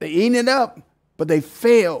 They eating it up, but they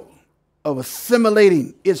fail of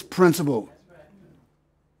assimilating its principle.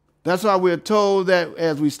 That's why we're told that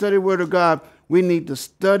as we study the Word of God, we need to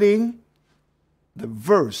study the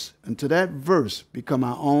verse until that verse become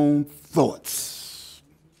our own thoughts.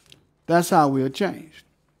 That's how we are changed.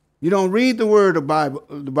 You don't read the Word of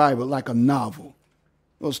the Bible like a novel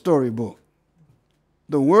or storybook.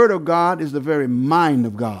 The Word of God is the very mind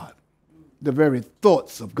of God, the very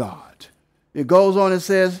thoughts of God. It goes on and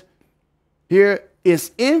says, here,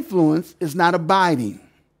 its influence is not abiding.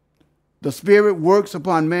 The Spirit works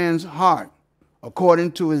upon man's heart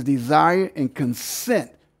according to his desire and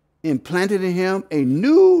consent, implanted in him a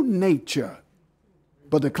new nature.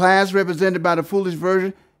 But the class represented by the foolish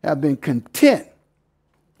version have been content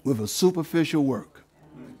with a superficial work.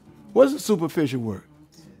 What is a superficial work?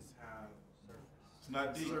 It's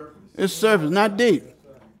not deep. It's surface, not deep.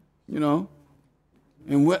 You know.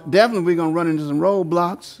 And definitely we're going to run into some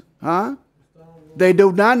roadblocks. Huh? They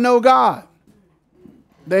do not know God.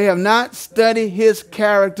 They have not studied his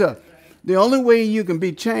character. The only way you can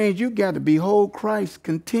be changed, you got to behold Christ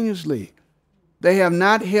continuously. They have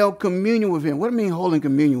not held communion with him. What do you mean holding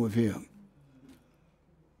communion with him?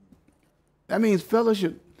 That means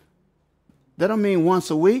fellowship. That don't mean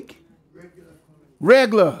once a week.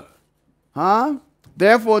 Regular. Huh?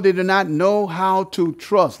 Therefore, they do not know how to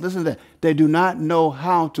trust. Listen to that. They do not know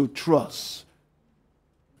how to trust.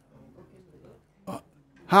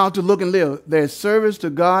 How to look and live. Their service to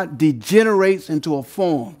God degenerates into a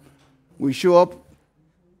form. We show up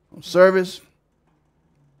on service,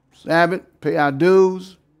 Sabbath, pay our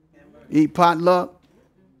dues, eat potluck,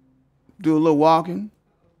 do a little walking.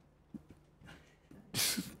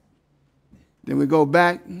 Then we go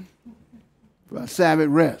back for our Sabbath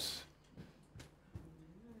rest.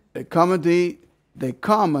 They come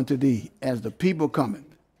unto thee as the people coming,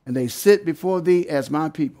 and they sit before thee as my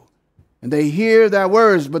people. And they hear thy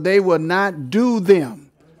words, but they will not do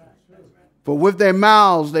them. For with their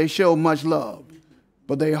mouths they show much love,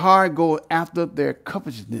 but their heart go after their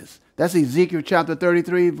covetousness. That's Ezekiel chapter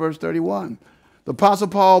 33, verse 31. The Apostle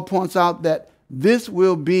Paul points out that this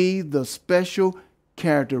will be the special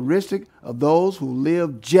characteristic of those who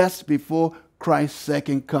live just before Christ's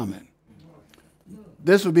second coming.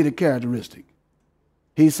 This will be the characteristic.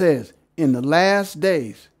 He says, in the last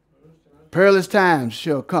days, perilous times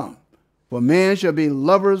shall come. For men shall be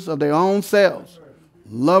lovers of their own selves,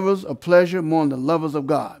 lovers of pleasure more than the lovers of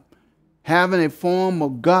God, having a form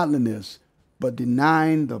of godliness, but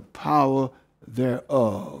denying the power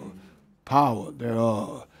thereof. Power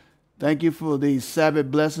thereof. Thank you for these Sabbath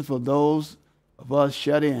blessings for those of us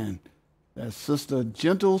shut in. That's Sister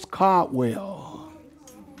Gentles Cardwell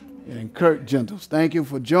and Kurt Gentles. Thank you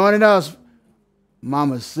for joining us,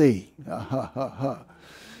 Mama C.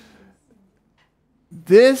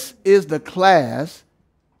 This is the class.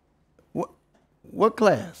 What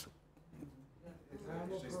class?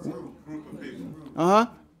 Out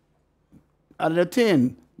of the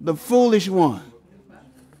 10, the foolish one.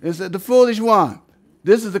 It's the foolish one.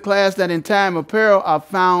 This is the class that in time of peril are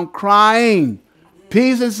found crying,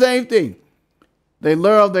 peace and safety. They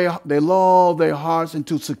lull their hearts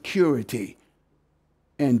into security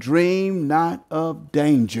and dream not of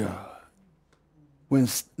danger. When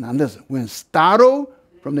startled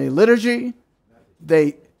from their lethargy,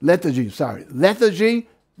 they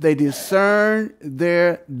discern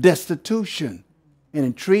their destitution and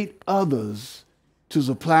entreat others to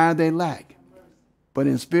supply their lack. But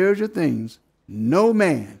in spiritual things, no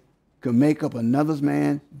man can make up another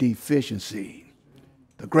man's deficiency.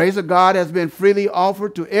 The grace of God has been freely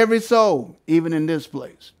offered to every soul, even in this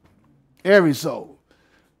place. Every soul.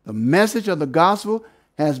 The message of the gospel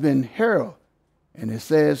has been heralded. And it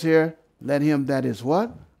says here, let him that is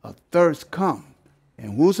what? Athirst come.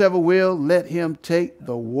 And whosoever will, let him take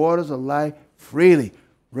the waters of life freely.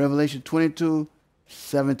 Revelation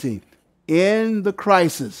 22:17. In the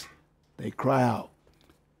crisis, they cry out.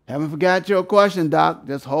 Haven't forgot your question, Doc.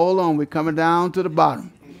 Just hold on. We're coming down to the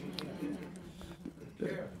bottom.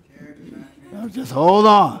 Just hold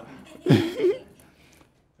on.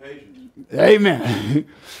 Amen.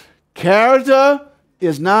 Character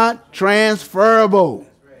is not transferable.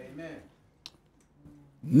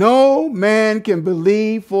 No man can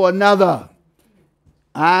believe for another.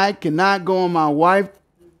 I cannot go on my wife's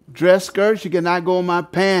dress skirt. She cannot go on my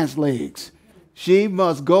pants legs. She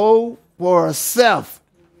must go for herself.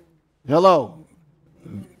 Hello.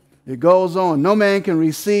 It goes on. No man can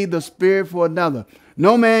receive the Spirit for another.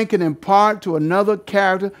 No man can impart to another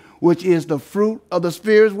character, which is the fruit of the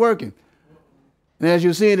Spirit's working. And as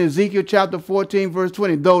you see in Ezekiel chapter 14, verse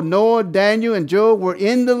 20, though Noah, Daniel, and Job were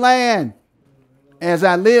in the land, as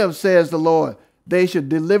I live, says the Lord, they should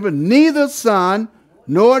deliver neither son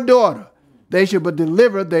nor daughter. They should but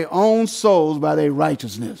deliver their own souls by their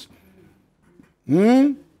righteousness.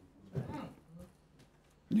 You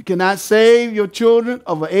cannot save your children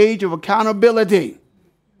of an age of accountability.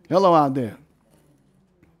 Hello out there.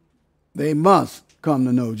 They must come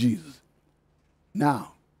to know Jesus.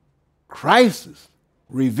 Now, crisis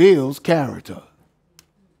reveals character.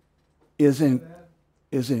 It is in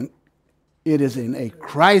a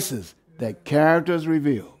crisis that character is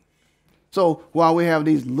revealed. So while we have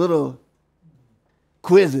these little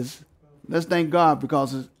quizzes, let's thank God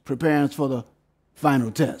because it's preparing us for the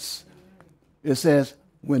final test. It says,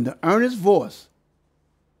 when the earnest voice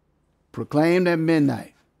proclaimed at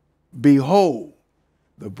midnight, behold,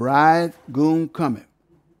 the bridegroom cometh,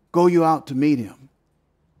 go you out to meet him.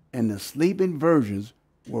 And the sleeping virgins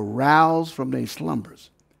were roused from their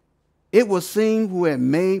slumbers. It was seen who had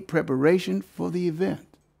made preparation for the event.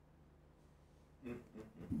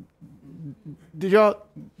 Did y'all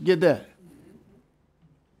get that?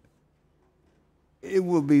 It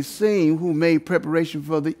will be seen who made preparation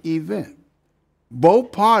for the event.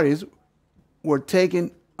 Both parties were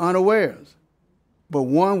taken unawares, but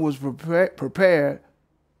one was prepared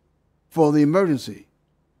for the emergency.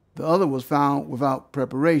 The other was found without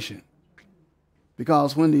preparation.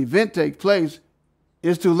 Because when the event takes place,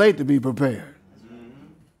 it's too late to be prepared.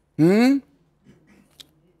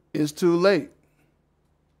 It's too late.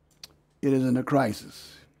 It is in a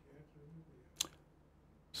crisis.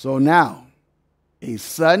 So now, a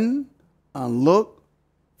sudden, unlooked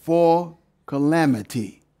for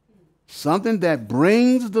calamity, something that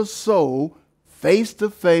brings the soul face to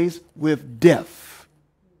face with death,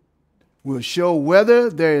 will show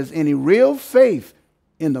whether there is any real faith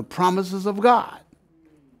in the promises of God.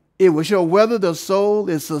 It will show whether the soul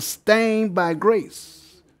is sustained by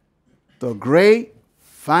grace. The great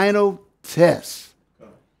final test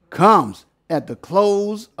comes at the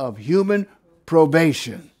close of human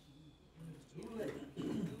probation.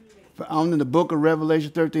 Found in the book of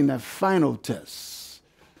Revelation 13, that final test,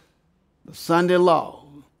 the Sunday law,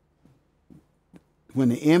 when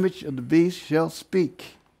the image of the beast shall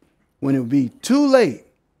speak, when it will be too late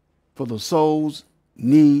for the soul's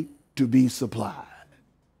need to be supplied.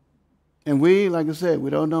 And we, like I said, we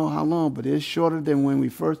don't know how long, but it's shorter than when we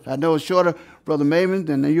first, I know it's shorter, Brother Maven,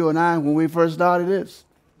 than you and I when we first started this.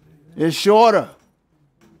 It's shorter.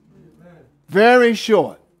 Very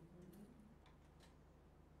short.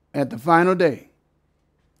 At the final day,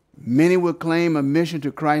 many will claim admission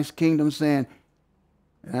to Christ's kingdom, saying,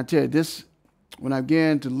 and I tell you this, when I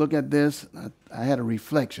began to look at this, I had a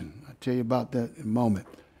reflection. I'll tell you about that in a moment.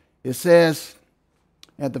 It says,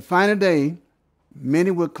 at the final day,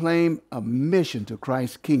 many will claim admission to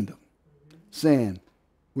Christ's kingdom, saying,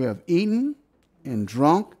 we have eaten and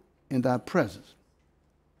drunk in thy presence,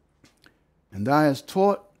 and thou hast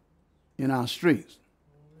taught in our streets.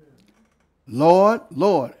 Lord,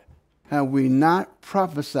 Lord, have we not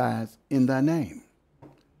prophesied in thy name?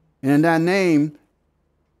 And in thy name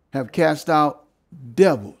have cast out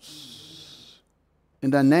devils.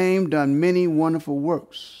 In thy name done many wonderful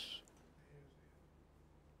works.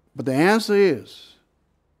 But the answer is,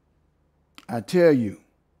 I tell you,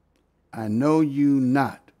 I know you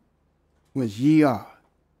not, whence ye are.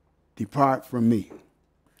 Depart from me.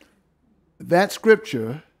 That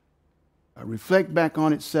scripture, I reflect back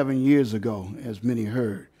on it 7 years ago, as many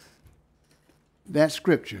heard. That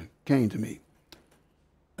scripture came to me.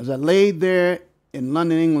 As I laid there in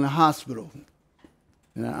London, England hospital,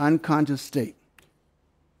 in an unconscious state,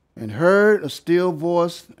 and heard a still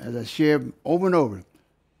voice, as I shared over and over,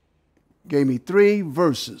 gave me 3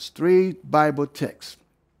 verses, 3 Bible texts.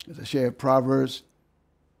 As I shared Proverbs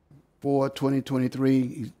 4, 20,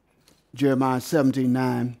 23, Jeremiah 17,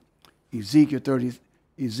 9, Ezekiel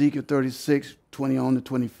 36, 20 on to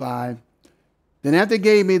 25. Then after they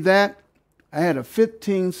gave me that, I had a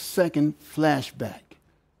 15-second flashback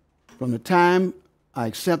from the time I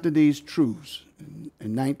accepted these truths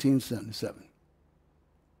in 1977.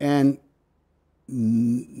 And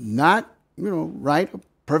not, right or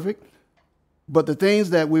perfect, but the things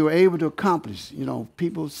that we were able to accomplish,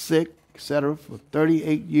 people sick, etc., for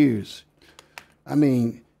 38 years. I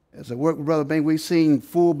mean, as I work with Brother Bank, we've seen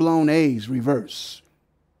full-blown AIDS reverse,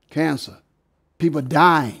 cancer, people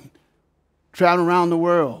dying, traveling around the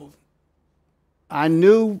world. I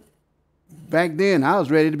knew back then I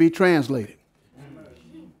was ready to be translated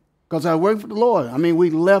because I worked for the Lord. I mean, we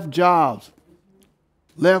left jobs,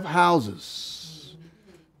 left houses.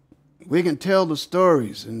 We can tell the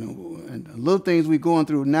stories and the little things we're going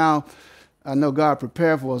through now. I know God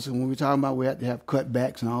prepared for us, and when we're talking about we have to have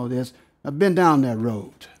cutbacks and all this, I've been down that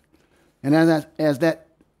road. And as that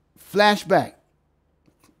flashback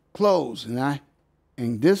closed, and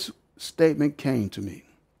this statement came to me.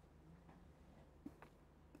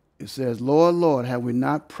 It says, Lord, Lord, have we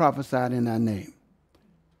not prophesied in thy name?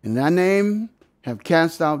 In thy name have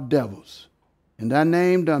cast out devils. In thy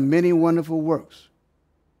name done many wonderful works.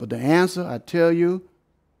 But the answer, I tell you,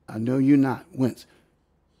 I know you not. Whence?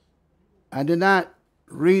 I did not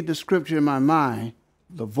read the scripture in my mind.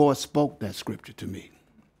 The voice spoke that scripture to me.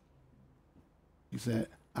 He said,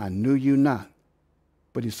 I knew you not.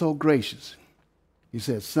 But he's so gracious. He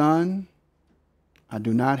said, son, I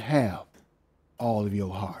do not have all of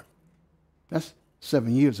your heart. That's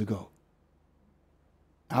 7 years ago.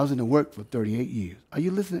 I was in the work for 38 years. Are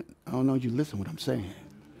you listening? I don't know if you listen to what I'm saying.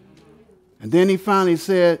 And then he finally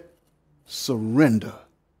said, surrender.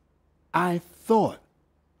 I thought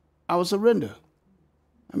I would surrender.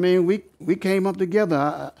 I mean, we came up together.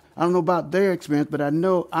 I don't know about their experience, but I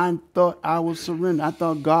thought I would surrender. I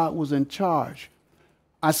thought God was in charge.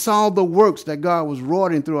 I saw the works that God was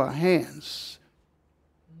wrought through our hands.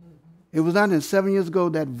 It was not until 7 years ago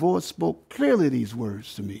that voice spoke clearly these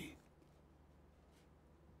words to me.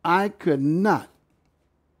 I could not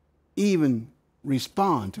even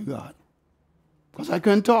respond to God because I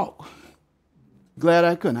couldn't talk. Glad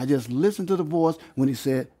I couldn't. I just listened to the voice when he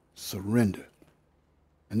said, surrender.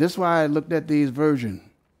 And that's why I looked at these versions.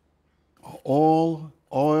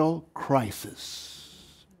 Oil crisis.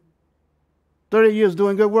 30 years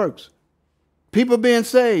doing good works. People being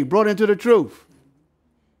saved, brought into the truth.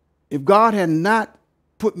 If God had not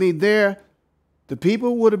put me there, the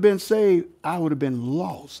people would have been saved. I would have been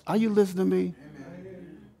lost. Are you listening to me?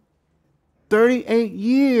 Amen. 38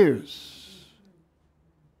 years.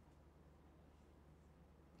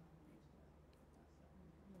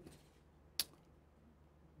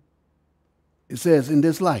 It says, in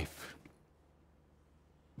this life,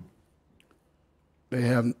 they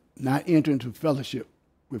have not entered into fellowship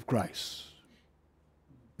with Christ.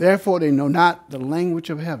 Therefore, they know not the language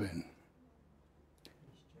of heaven.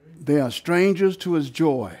 They are strangers to his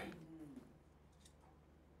joy.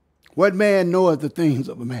 What man knoweth the things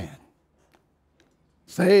of a man,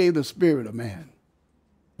 save the spirit of man,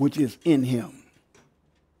 which is in him?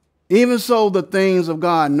 Even so, the things of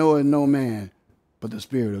God knoweth no man, but the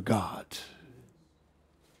Spirit of God.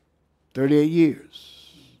 38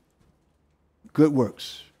 years. Good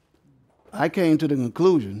works. I came to the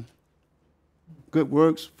conclusion, good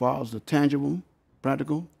works, far as the tangible,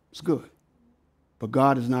 practical, it's good. But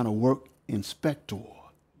God is not a work inspector.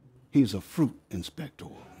 He's a fruit inspector.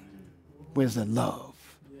 Where's the love,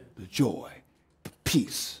 the joy, the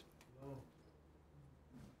peace?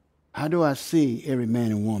 How do I see every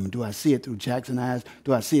man and woman? Do I see it through Jackson's eyes?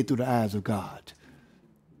 Do I see it through the eyes of God?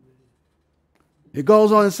 It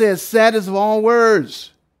goes on and says, saddest of all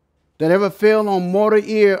words that ever fell on mortal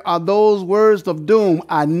ear are those words of doom.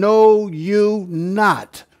 I know you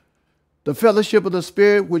not. The fellowship of the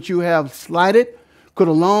Spirit which you have slighted could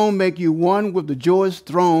alone make you one with the joyous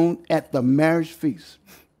throne at the marriage feast.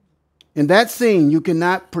 In that scene, you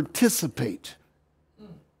cannot participate.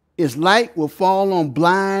 Its light will fall on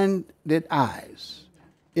blinded eyes.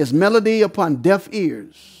 Its melody upon deaf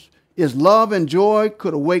ears. Its love and joy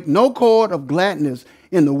could awake no chord of gladness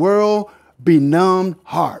in the world benumbed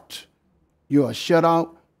heart. You are shut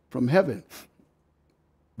out from heaven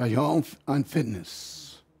by your own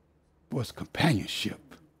unfitness for its companionship.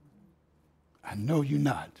 I know you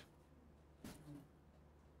not.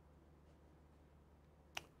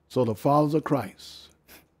 So the followers of Christ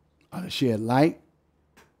are to shed light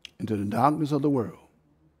into the darkness of the world.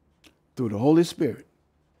 Through the Holy Spirit,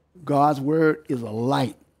 God's word is a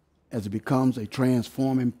light as it becomes a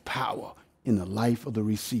transforming power in the life of the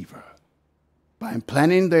receiver. By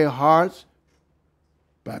implanting in their hearts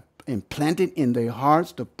the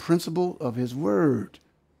principle of his word,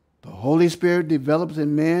 the Holy Spirit develops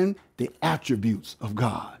in men the attributes of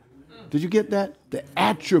God. Did you get that? The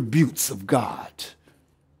attributes of God.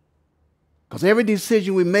 Because every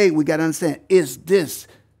decision we make, we got to understand, is this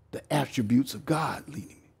the attributes of God leading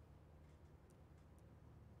me?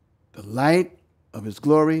 The light of his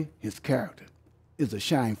glory, his character, is to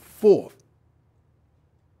shine forth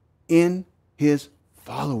in his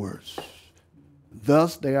followers.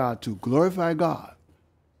 Thus, they are to glorify God,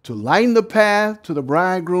 to lighten the path to the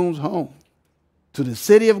bridegroom's home, to the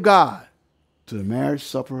city of God, to the marriage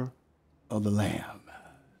supper of the Lamb.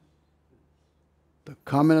 The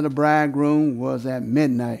coming of the bridegroom was at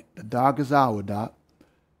midnight, the darkest hour, Doc.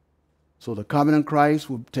 So the coming of Christ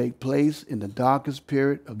will take place in the darkest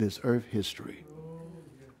period of this earth history.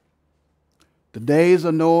 The days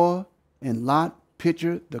of Noah and Lot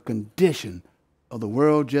picture the condition of the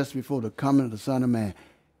world just before the coming of the Son of Man.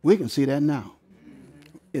 We can see that now.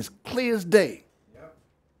 It's clear as day.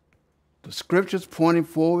 The scriptures pointing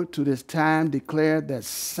forward to this time declare that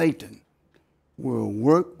Satan will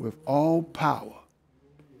work with all power,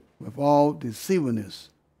 with all deceivableness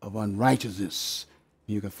of unrighteousness.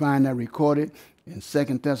 You can find that recorded in 2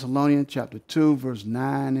 Thessalonians chapter 2, verse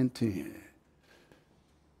 9 and 10.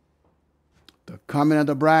 The coming of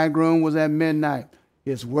the bridegroom was at midnight.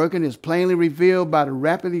 His working is plainly revealed by the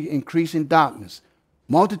rapidly increasing darkness,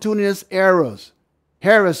 multitudinous errors,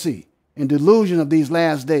 heresy, and delusion of these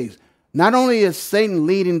last days. Not only is Satan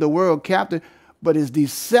leading the world captive, but his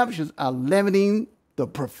deceptions are leavening the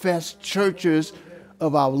professed churches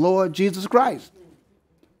of our Lord Jesus Christ.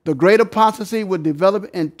 The great apostasy would develop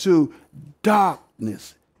into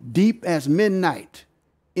darkness, deep as midnight,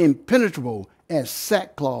 impenetrable as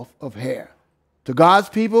sackcloth of hair. To God's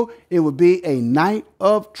people, it would be a night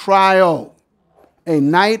of trial, a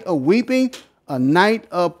night of weeping, a night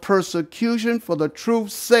of persecution for the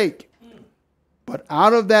truth's sake. But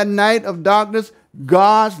out of that night of darkness,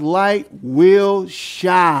 God's light will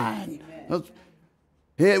shine.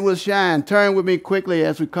 It will shine. Turn with me quickly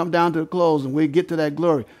as we come down to the close and we get to that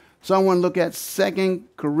glory. Someone look at 2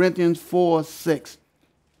 Corinthians 4:6.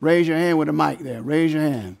 Raise your hand with a mic there. Raise your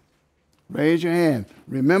hand. Raise your hand.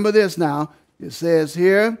 Remember this now. It says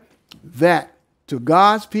here that to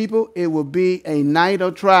God's people it will be a night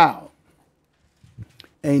of trial,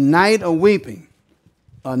 a night of weeping,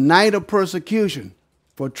 a night of persecution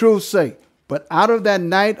for truth's sake. But out of that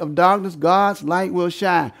night of darkness, God's light will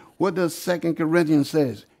shine. What does 2 Corinthians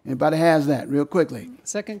says? Anybody has that real quickly?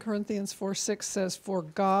 2 Corinthians 4:6 says, "For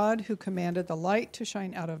God, who commanded the light to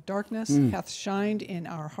shine out of darkness, hath shined in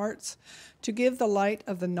our hearts to give the light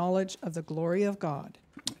of the knowledge of the glory of God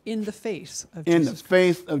in the face of Jesus Christ." In the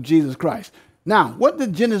face of Jesus Christ. Now, what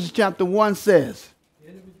did Genesis chapter 1 says?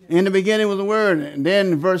 In the beginning was the Word. And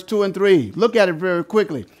then verse 2 and 3. Look at it very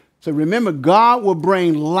quickly. So remember, God will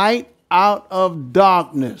bring light out of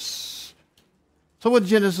darkness. So what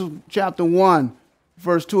Genesis chapter 1,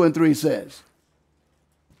 verse 2 and 3 says?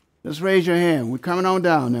 Let's raise your hand. We're coming on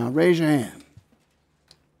down now. Raise your hand.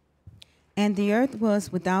 And the earth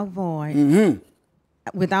was without void,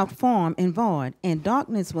 without form and void, and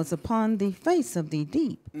darkness was upon the face of the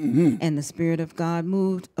deep. And the Spirit of God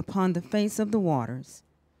moved upon the face of the waters.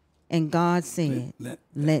 And God said,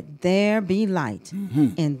 let there be light.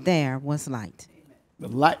 And there was light.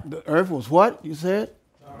 The earth was what, you said?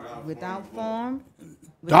 Without form,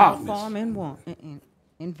 Darkness. without form and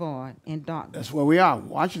void, and darkness. That's where we are.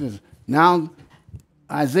 Watch this. Now,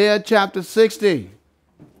 Isaiah chapter 60.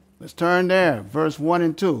 Let's turn there, verse 1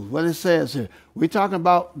 and 2. What it says here. We're talking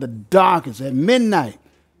about the darkness at midnight.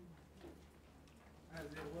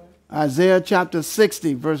 Isaiah chapter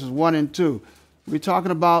 60, verses 1 and 2. We're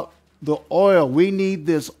talking about the oil. We need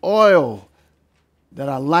this oil that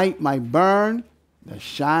our light might burn, that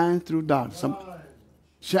shine through darkness.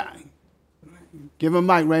 Shine. Give a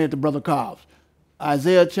mic right here to Brother Cobbs.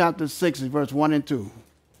 Isaiah chapter 60, verse 1 and 2.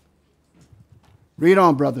 Read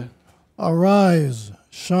on, brother. Arise,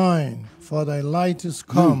 shine, for thy light is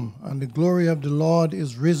come, and the glory of the Lord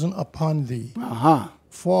is risen upon thee.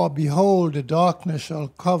 For behold, the darkness shall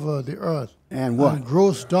cover the earth, and what? And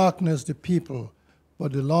gross darkness the people.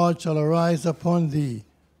 But the Lord shall arise upon thee,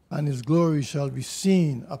 and his glory shall be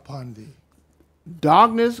seen upon thee.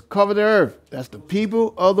 Darkness cover the earth. That's the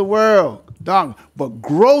people of the world. Darkness. But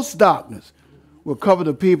gross darkness will cover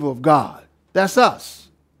the people of God. That's us.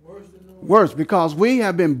 Worse, because we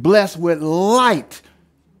have been blessed with light.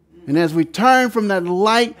 And as we turn from that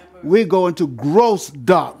light, we go into gross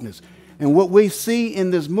darkness. And what we see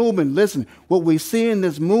in this movement, listen, what we see in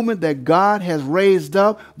this movement that God has raised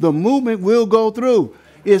up, the movement will go through.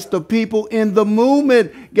 It's the people in the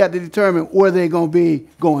movement got to determine where they're going to be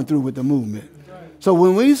going through with the movement. So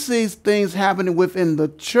when we see things happening within the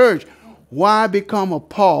church, why become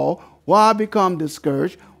appalled? Why become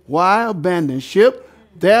discouraged? Why abandon ship?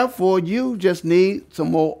 Therefore, you just need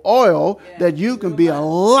some more oil that you can be a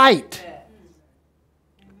light.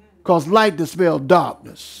 Because light dispels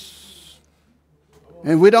darkness.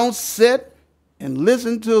 And we don't sit and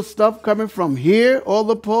listen to stuff coming from here or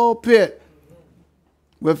the pulpit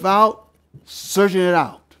without searching it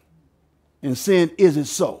out and saying, is it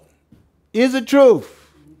so? Is it truth?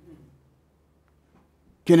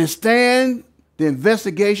 Can it stand the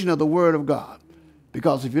investigation of the Word of God?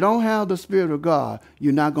 Because if you don't have the Spirit of God,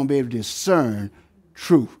 you're not going to be able to discern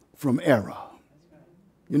truth from error.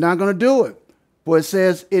 You're not going to do it. For it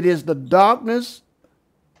says, it is the darkness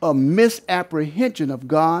of misapprehension of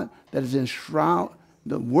God that is enshrouded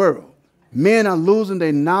the world. Men are losing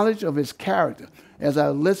their knowledge of his character. As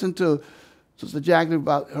I listened to Sister Jacqueline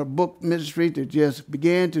about her book ministry to just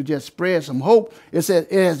began to just spread some hope, it said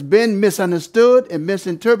it has been misunderstood and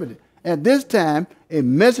misinterpreted. At this time, a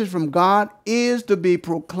message from God is to be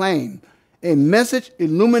proclaimed, a message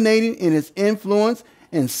illuminating in its influence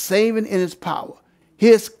and saving in its power.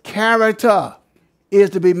 His character is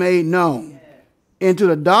to be made known. Into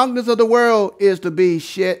the darkness of the world is to be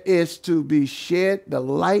shed the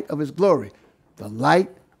light of his glory, the light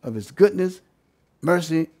of his goodness,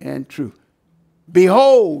 mercy, and truth.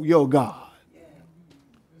 Behold your God.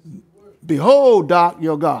 Behold,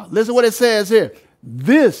 your God. Listen to what it says here.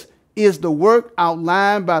 This is the work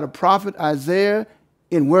outlined by the prophet Isaiah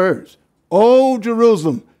in words. O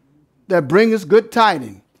Jerusalem, that bringeth good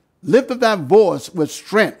tidings, lift up thy voice with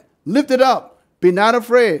strength. Lift it up. Be not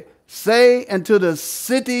afraid. Say unto the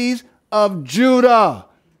cities of Judah,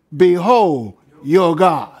 behold your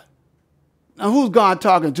God. Now, who's God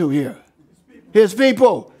talking to here? His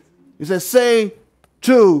people. He says, say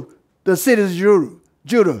to the cities of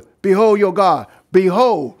Judah, behold your God.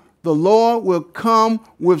 Behold, the Lord will come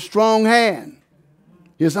with strong hand.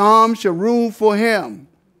 His arm shall rule for him.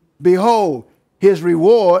 Behold, his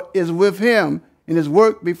reward is with him and his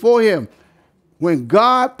work before him. When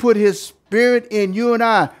God put his spirit in you and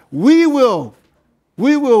I, we will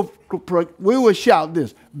shout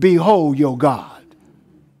this, behold your God.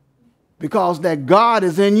 Because that God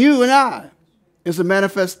is in you and I. It's a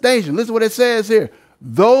manifestation. Listen to what it says here.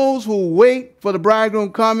 Those who wait for the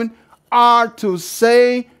bridegroom coming are to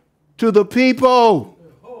say to the people.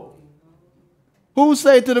 Who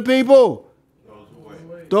say to the people?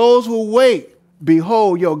 Those who wait.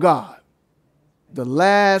 Behold your God. The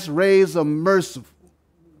last rays of merciful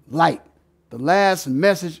light, the last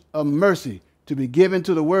message of mercy to be given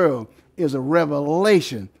to the world is a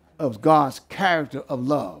revelation of God's character of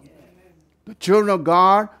love. The children of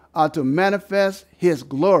God are to manifest his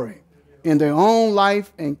glory. In their own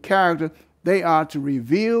life and character, they are to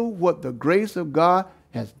reveal what the grace of God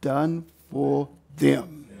has done for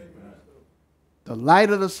them. Amen. The light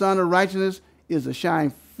of the Son of Righteousness is to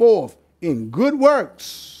shine forth in good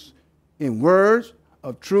works, in words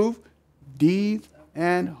of truth, deeds,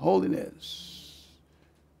 and holiness.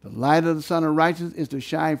 The light of the Son of Righteousness is to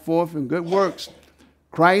shine forth in good works.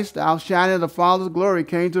 Christ, the outshining of the Father's glory,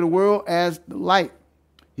 came to the world as the light.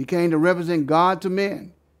 He came to represent God to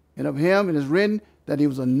men. And of him it is written that he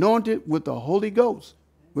was anointed with the Holy Ghost,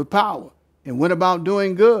 with power, and went about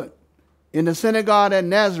doing good. In the synagogue at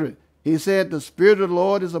Nazareth, he said, the Spirit of the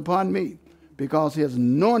Lord is upon me, because he has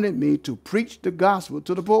anointed me to preach the gospel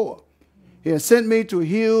to the poor. He has sent me to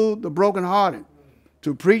heal the brokenhearted,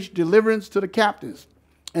 to preach deliverance to the captives,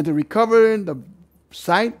 and to recover the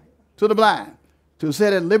sight to the blind, to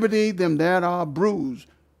set at liberty them that are bruised,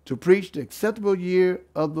 to preach the acceptable year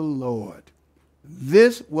of the Lord.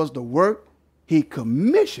 This was the work he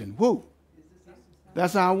commissioned. Who?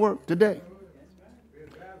 That's our work today.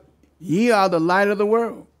 Ye are the light of the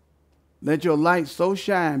world. Let your light so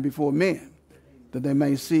shine before men that they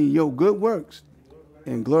may see your good works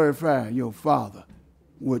and glorify your Father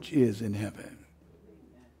which is in heaven.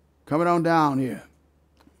 Coming on down here.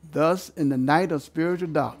 Thus, in the night of spiritual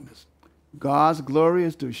darkness, God's glory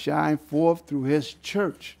is to shine forth through his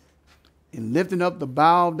church in lifting up the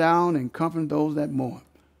bowed down and comforting those that mourn.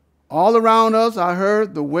 All around us I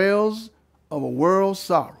heard the wails of a world's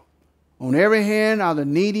sorrow. On every hand are the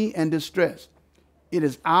needy and distressed. It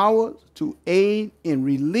is ours to aid in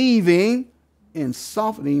relieving and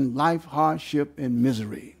softening life hardship and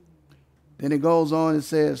misery. Then it goes on and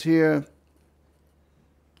says here,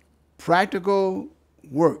 Practical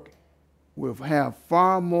work will have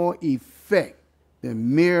far more effect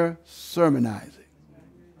than mere sermonizing.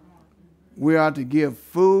 We are to give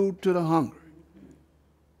food to the hungry,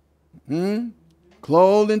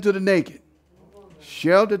 clothing to the naked,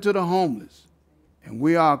 shelter to the homeless. And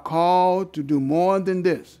we are called to do more than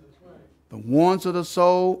this. The wants of the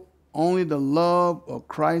soul, only the love of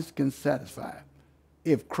Christ can satisfy.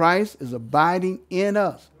 If Christ is abiding in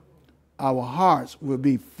us, our hearts will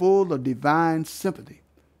be full of divine sympathy.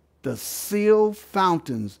 The sealed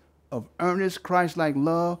fountains of earnest Christ-like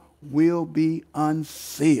love will be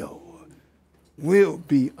unsealed. Will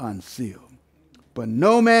be unsealed. But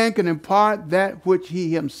no man can impart that which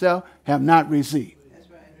he himself have not received.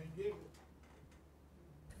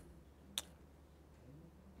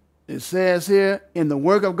 It says here, in the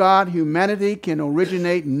work of God, humanity can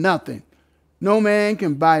originate nothing. No man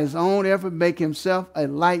can by his own effort make himself a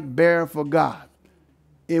light bearer for God.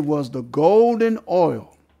 It was the golden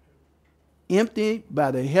oil emptied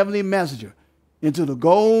by the heavenly messenger into the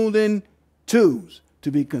golden tubes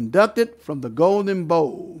to be conducted from the golden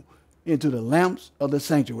bowl into the lamps of the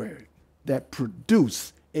sanctuary that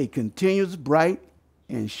produce a continuous bright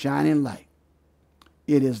and shining light.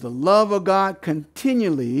 It is the love of God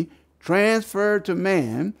continually transferred to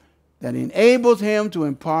man that enables him to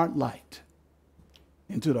impart light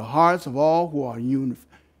into the hearts of all who are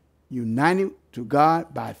united to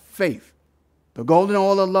God by faith. The golden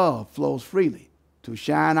oil of love flows freely to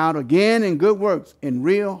shine out again in good works, in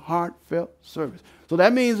real heartfelt service. So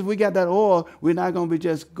that means if we got that oil, we're not going to be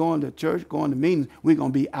just going to church, going to meetings. We're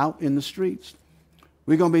going to be out in the streets.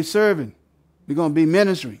 We're going to be serving. We're going to be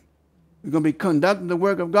ministering. We're going to be conducting the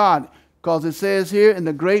work of God. Because it says here, in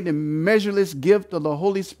the great and measureless gift of the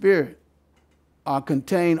Holy Spirit are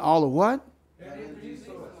contained all of what?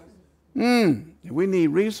 If we need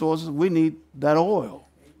resources, we need that oil.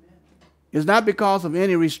 It's not because of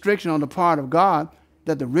any restriction on the part of God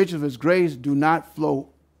that the riches of his grace do not flow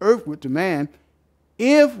earthward to man.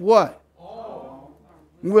 If what? All.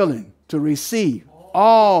 Willing to receive,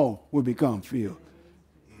 all will become filled.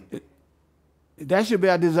 That should be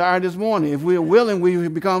our desire this morning. If we are willing, we will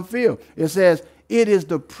become filled. It says, it is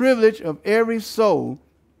the privilege of every soul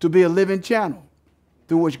to be a living channel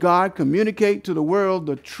through which God communicates to the world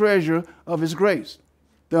the treasure of his grace,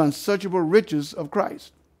 the unsearchable riches of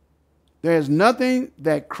Christ. There is nothing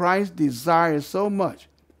that Christ desires so much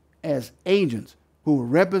as agents who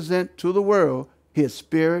represent to the world his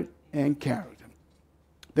spirit and character.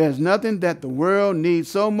 There is nothing that the world needs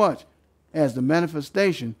so much as the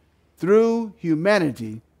manifestation through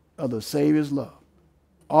humanity of the Savior's love.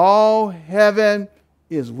 All heaven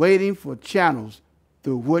is waiting for channels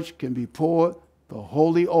through which can be poured the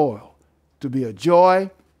holy oil to be a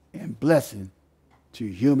joy and blessing to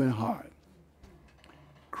human heart.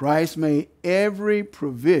 Christ made every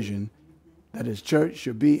provision that his church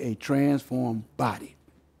should be a transformed body,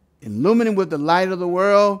 illuminating with the light of the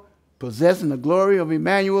world, possessing the glory of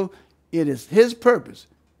Emmanuel. It is his purpose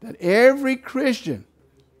that every Christian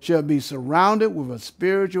shall be surrounded with a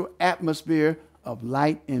spiritual atmosphere of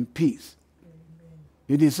light and peace.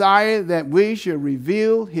 He desired that we should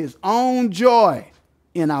reveal his own joy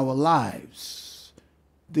in our lives.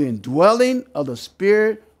 The indwelling of the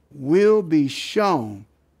Spirit will be shown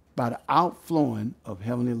by the outflowing of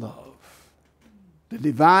heavenly love. The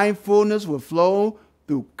divine fullness will flow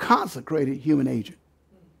through consecrated human agent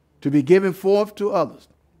to be given forth to others.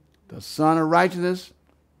 The Son of Righteousness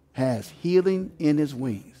has healing in his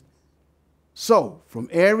wings. So, from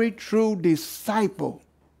every true disciple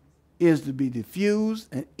is to be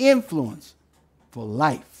diffused an influence for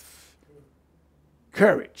life,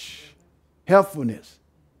 courage, helpfulness,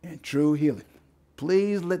 and true healing.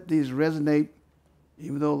 Please let these resonate,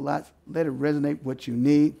 even though let it resonate what you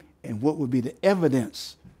need and what would be the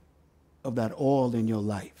evidence of that oil in your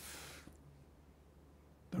life.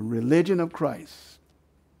 The religion of Christ.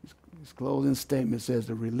 His closing statement says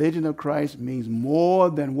the religion of Christ means more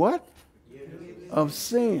than what? Of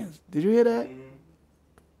sins. Did you hear that?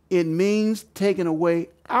 It means taking away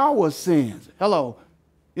our sins. Hello.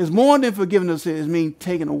 It's more than forgiving of sins. It means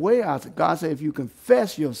taking away our sins. God said, if you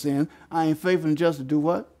confess your sin, I am faithful and just to do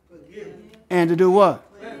what? Forgive. And to do what?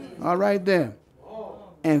 Forgive. All right then.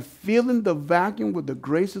 And filling the vacuum with the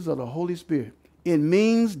graces of the Holy Spirit. It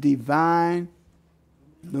means divine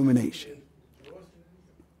illumination.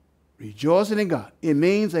 Rejoicing in God. It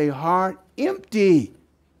means a heart empty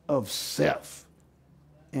of self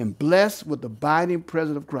and blessed with the abiding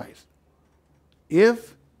presence of Christ.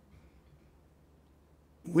 If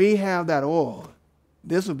we have that oil,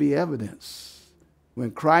 this will be evidence.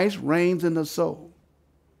 When Christ reigns in the soul,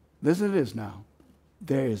 listen to this now.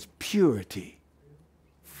 there is purity,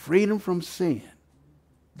 freedom from sin,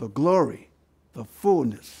 the glory, the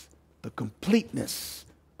fullness, the completeness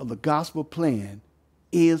of the gospel plan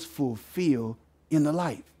is fulfilled in the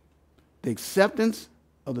life. The acceptance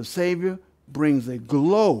of the Savior brings a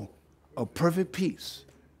glow of perfect peace,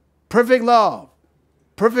 perfect love,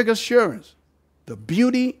 perfect assurance, the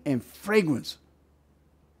beauty and fragrance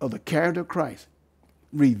of the character of Christ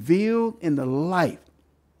revealed in the life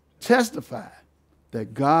testify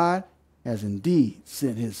that God has indeed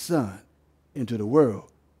sent his Son into the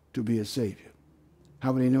world to be a Savior.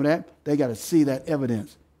 How would they know that? They got to see that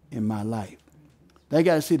evidence in my life. They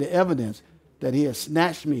got to see the evidence that he has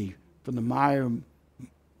snatched me from the mire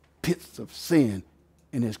pits of sin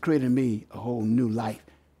and has created in me a whole new life.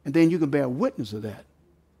 And then you can bear witness of that.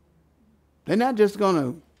 They're not just going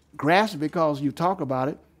to grasp it because you talk about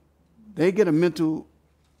it. They get a mental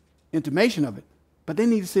intimation of it. But they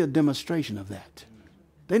need to see a demonstration of that.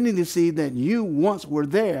 They need to see that you once were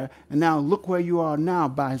there, and now look where you are now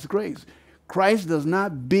by his grace. Christ does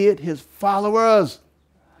not bid his followers.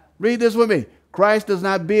 Read this with me. Christ does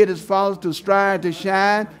not bid his followers to strive to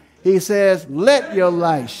shine. He says, let your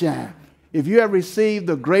light shine. If you have received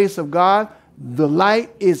the grace of God, the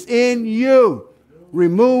light is in you.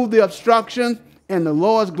 Remove the obstructions, and the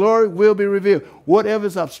Lord's glory will be revealed. Whatever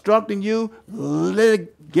is obstructing you,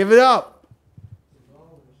 give it up.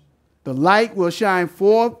 The light will shine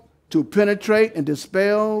forth to penetrate and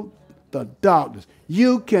dispel the darkness.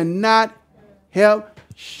 You cannot help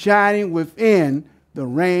shining within the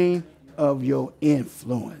reign of your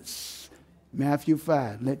influence. Matthew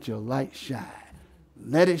 5, let your light shine.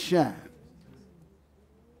 Let it shine.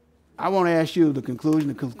 I want to ask you the conclusion.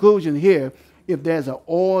 The conclusion here, if there's an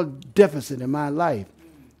oil deficit in my life,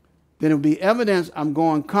 then it will be evidence I'm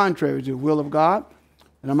going contrary to the will of God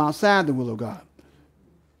and I'm outside the will of God.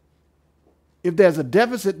 If there's a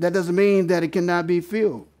deficit, that doesn't mean that it cannot be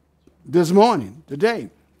filled this morning, today.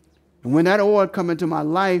 And when that oil comes into my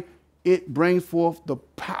life, it brings forth the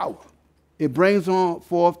power. It brings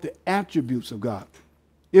forth the attributes of God.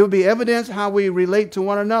 It will be evidence how we relate to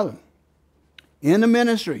one another in the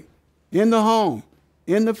ministry, in the home,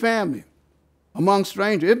 in the family, among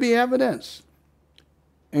strangers. It'll be evidence.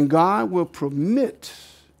 And God will permit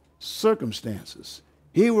circumstances.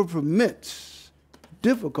 He will permit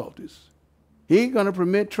difficulties. He's going to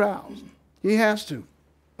permit trials. He has to.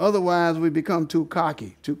 Otherwise, we become too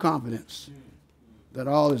cocky, too confident that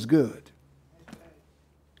all is good.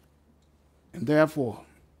 And therefore,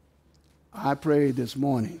 I pray this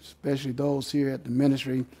morning, especially those here at the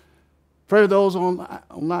ministry, pray to those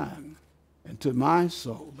online, and to my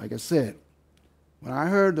soul. Like I said, when I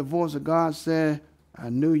heard the voice of God say, I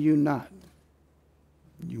knew you not,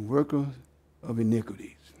 you worker of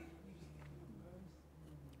iniquities.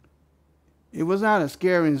 It was not a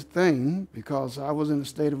scary thing because I was in a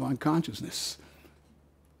state of unconsciousness.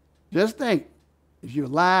 Just think, if you're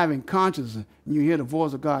alive and conscious and you hear the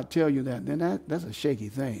voice of God tell you that, then that's a shaky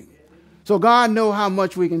thing. So God knows how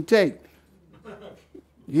much we can take.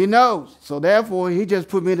 He knows. So therefore, he just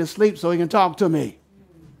put me to sleep so he can talk to me.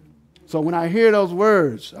 So when I hear those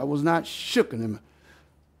words, I was not shook in them.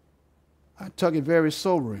 I took it very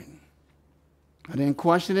sobering. I didn't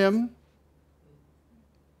question him.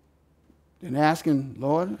 Didn't ask him,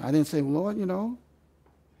 Lord. I didn't say, Lord, you know.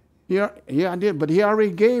 Yeah, I did. But he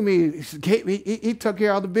already gave me, he took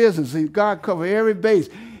care of the business. God covered every base.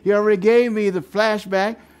 He already gave me the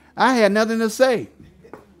flashback. I had nothing to say.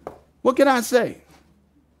 What can I say?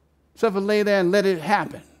 Except for lay there and let it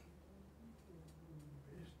happen.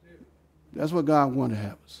 That's what God wanted to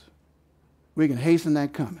have us. We can hasten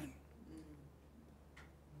that coming.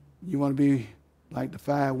 You want to be like the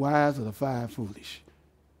 5 wise or the 5 foolish?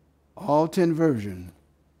 All 10 versions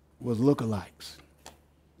was lookalikes.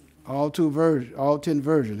 All 10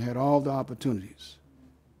 versions had all the opportunities.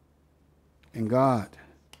 And God,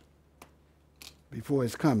 before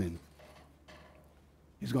his coming,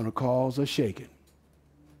 he's going to cause a shaking.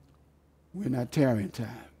 We're not tarrying time.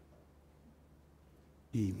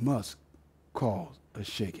 He must cause a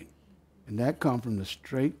shaking. And that comes from the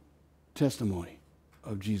straight testimony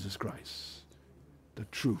of Jesus Christ, the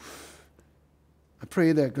truth. I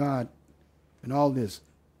pray that God, in all this,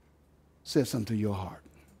 said something to your heart.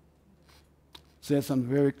 Said something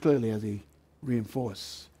very clearly as he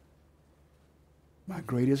reinforced. My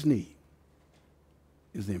greatest need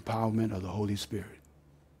is the empowerment of the Holy Spirit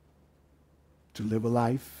to live a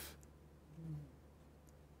life,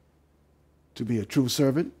 to be a true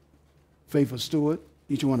servant, faithful steward.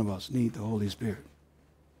 Each one of us need the Holy Spirit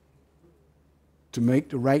to make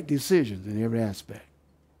the right decisions in every aspect.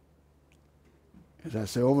 As I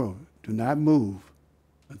say over and over, do not move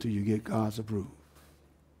until you get God's approval.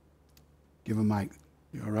 Give him mic.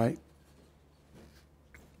 You all right?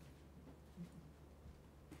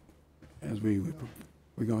 As we're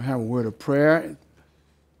going to have a word of prayer,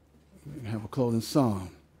 we have a closing song.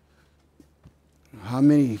 How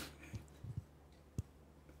many,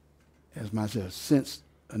 as myself, sense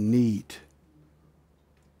a need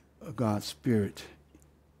of God's Spirit?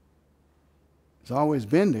 It's always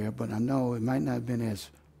been there, but I know it might not have been as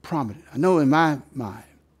prominent. I know in my mind.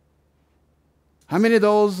 How many of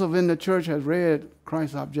those in the church have read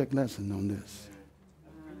Christ's Object Lesson on this?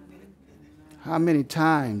 How many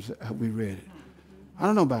times have we read it? I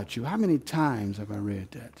don't know about you. How many times have I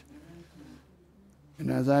read that?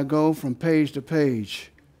 And as I go from page to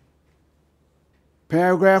page,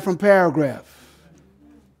 paragraph from paragraph,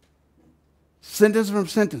 sentence from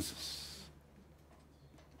sentences,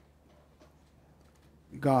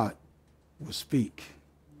 God will speak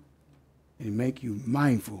and make you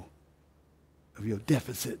mindful of your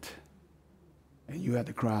deficit. And you have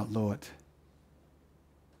to cry out, Lord,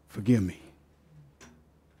 forgive me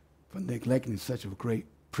for neglecting such a great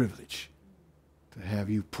privilege to have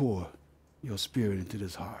you pour your Spirit into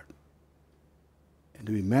this heart and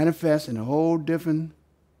to be manifest in a whole different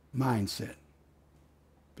mindset.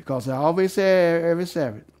 Because I always say every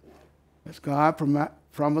Sabbath, as God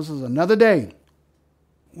promises another day,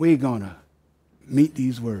 we're going to meet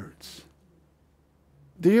these words.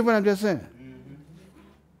 Do you hear what I'm just saying?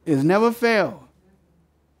 It's never failed.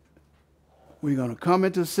 We're going to come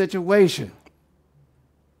into a situation,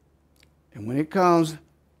 and when it comes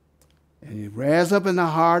and it rises up in the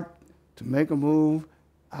heart to make a move,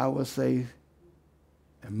 I will say,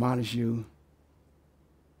 admonish you,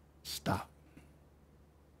 stop.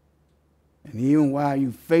 And even while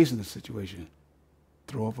you're facing the situation,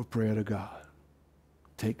 throw up a prayer to God.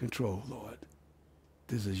 Take control, Lord.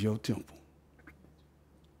 This is your temple.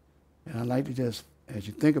 And I'd like to just, as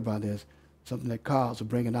you think about this, something that Carl will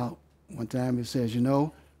bring it out. One time he says, you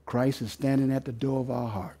know, Christ is standing at the door of our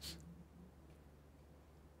hearts.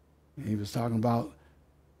 And he was talking about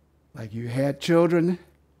like you had children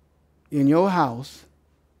in your house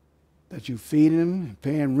that you feeding them and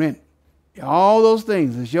paying rent. All those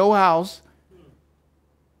things. It's your house.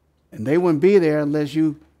 And they wouldn't be there unless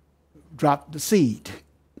you dropped the seed.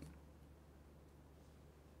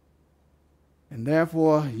 And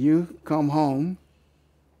therefore, you come home,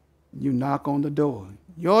 you knock on the door.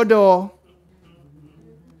 Your door.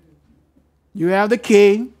 You have the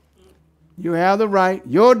key. You have the right.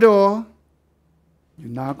 Your door. You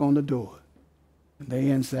knock on the door. And they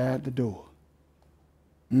inside the door.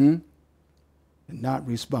 And not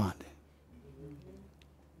responding.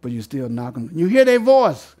 But you still knocking. You hear their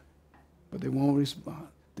voice, but they won't respond.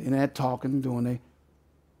 They're not talking, doing they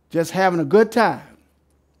just having a good time,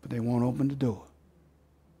 but they won't open the door.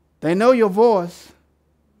 They know your voice,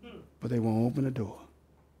 but they won't open the door.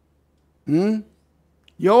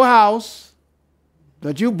 Your house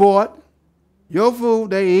that you bought, your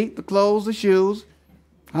food they eat, the clothes, the shoes,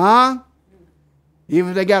 Even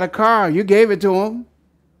if they got a car, you gave it to them.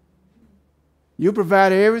 You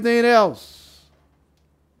provided everything else,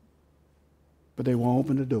 but they won't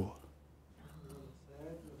open the door.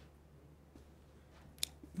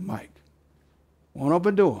 Mike, won't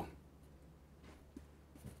open the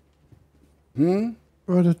door.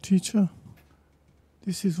 Brother teacher,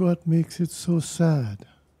 this is what makes it so sad.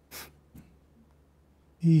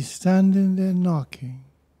 He's standing there knocking.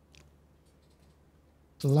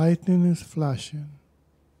 Lightning is flashing.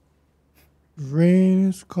 Rain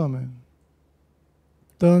is coming.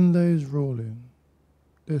 Thunder is rolling.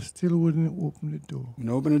 They still wouldn't open the door.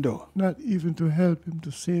 And open the door. Not even to help him,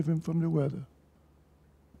 to save him from the weather.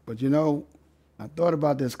 But you know, I thought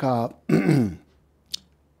about this, Cobb.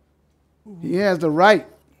 He has the right.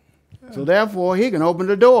 So therefore, he can open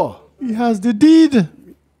the door. He has the deed.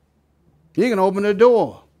 He can open the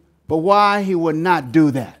door. But why he would not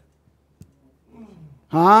do that?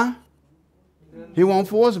 He won't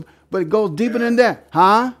force him. But it goes deeper than that.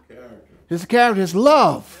 His character, his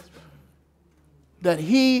love. That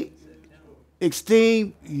he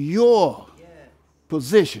esteemed your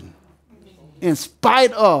position in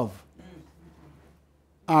spite of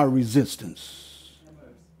our resistance.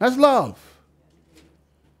 That's love.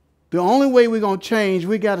 The only way we're going to change,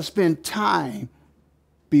 we got to spend time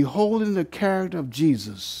beholding the character of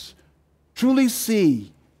Jesus. Truly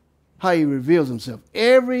see how he reveals himself.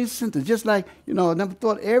 Every sentence, just like, I never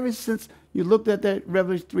thought every sentence you looked at that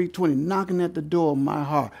Revelation 3:20, knocking at the door of my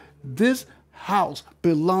heart. This house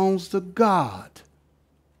belongs to God.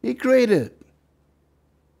 He created it.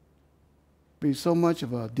 Be so much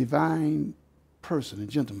of a divine person, a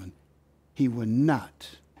gentleman. He will not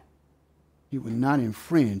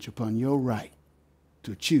infringe upon your right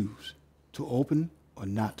to choose to open or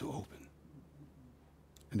not to open.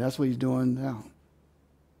 And that's what he's doing now.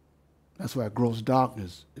 That's why gross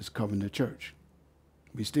darkness is covering the church.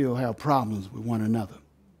 We still have problems with one another.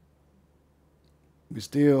 We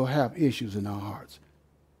still have issues in our hearts.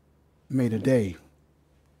 May the day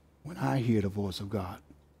when I hear the voice of God,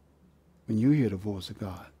 when you hear the voice of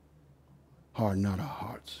God, harden not our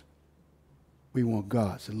hearts. We want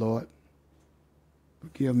God. Say, Lord,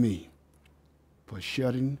 forgive me for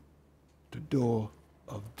shutting the door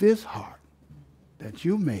of this heart that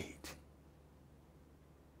you made.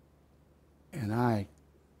 And I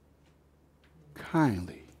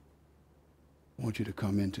kindly want you to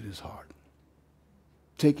come into this heart.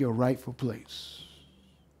 Take your rightful place.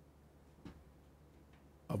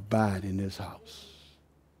 Abide in this house.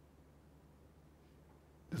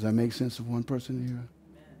 Does that make sense to one person here?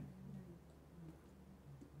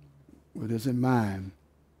 With this in mind,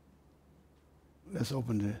 let's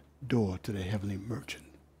open the door to the heavenly merchant.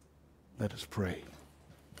 Let us pray.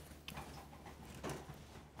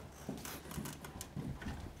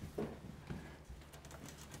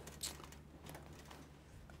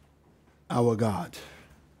 Our God,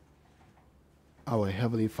 our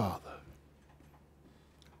Heavenly Father,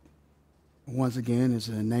 once again, it's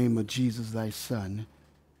in the name of Jesus, thy Son,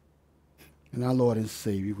 and our Lord and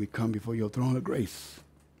Savior, we come before your throne of grace.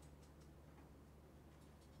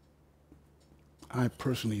 I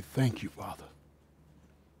personally thank you, Father,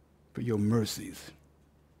 for your mercies,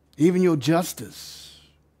 even your justice.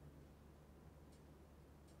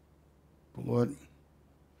 But Lord,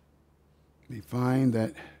 we find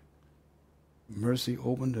that mercy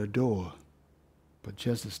opened the door, but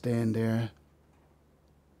just to stand there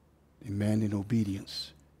demanding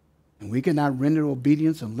obedience. And we cannot render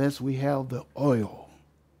obedience unless we have the oil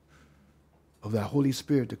of the Holy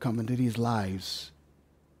Spirit to come into these lives,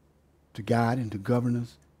 to guide and to govern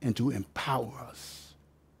us and to empower us.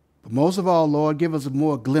 But most of all, Lord, give us a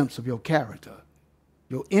more glimpse of your character,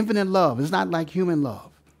 your infinite love. It's not like human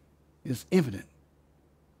love. It's infinite.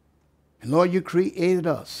 And Lord, you created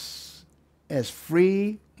us as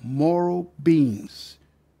free moral beings.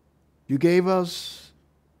 You gave us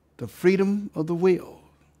the freedom of the will.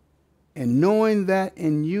 And knowing that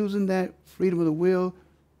and using that freedom of the will,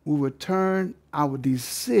 we will turn our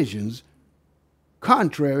decisions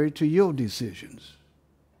contrary to your decisions.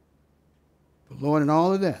 But Lord, in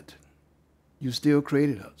all of that, you still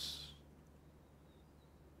created us.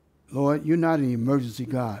 Lord, you're not an emergency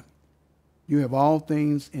God. You have all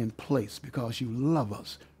things in place because you love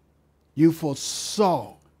us. You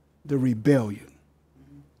foresaw the rebellion.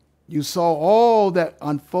 You saw all that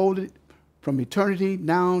unfolded from eternity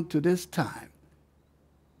down to this time.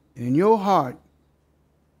 And in your heart,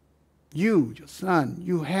 you, your Son,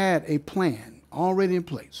 you had a plan already in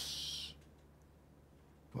place.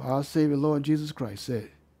 For our Savior, Lord Jesus Christ, said,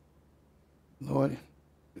 Lord,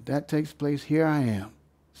 if that takes place, here I am.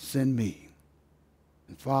 Send me.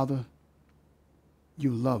 And Father,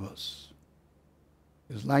 you love us.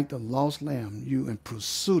 It's like the lost lamb, you in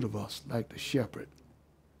pursuit of us like the shepherd.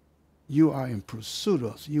 You are in pursuit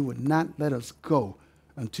of us. You would not let us go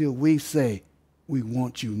until we say, we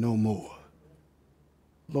want you no more.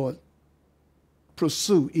 Lord,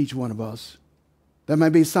 pursue each one of us. There may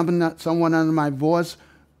be someone under my voice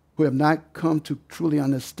who have not come to truly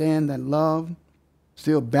understand that love,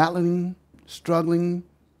 still battling, struggling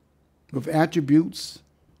with attributes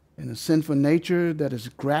and a sinful nature that is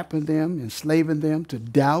grappling them, enslaving them to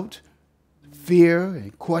doubt, fear,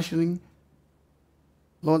 and questioning.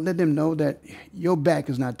 Lord, let them know that your back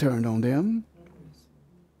is not turned on them.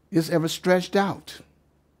 It's ever stretched out.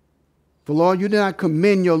 For Lord, you did not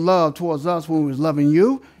commend your love towards us when we was loving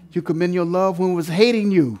you. You commend your love when we was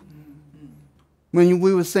hating you. When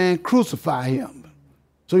we were saying, crucify him.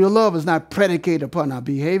 So your love is not predicated upon our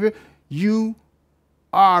behavior. You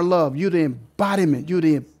are love. You're the embodiment. You're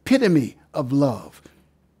the epitome of love.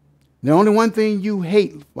 The only one thing you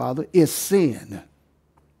hate, Father, is sin.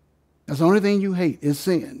 That's the only thing you hate is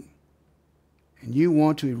sin. And you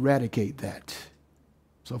want to eradicate that.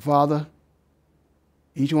 So, Father,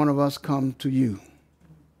 each one of us come to you,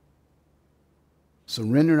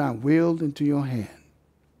 surrendering our will into your hand,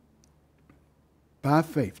 by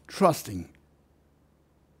faith, trusting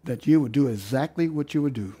that you would do exactly what you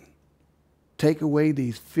would do. Take away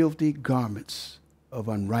these filthy garments of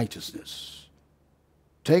unrighteousness.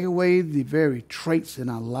 Take away the very traits in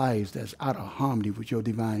our lives that's out of harmony with your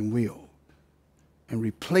divine will, and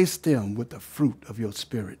replace them with the fruit of your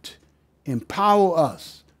Spirit. Empower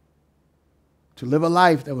us to live a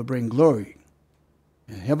life that will bring glory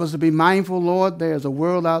And help us to be mindful, Lord, there's a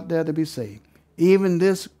world out there to be saved. Even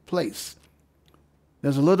this place.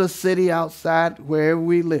 There's a little city outside wherever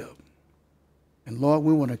we live. And Lord,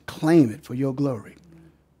 we want to claim it for your glory.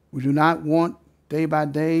 We do not want day by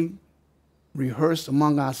day rehearse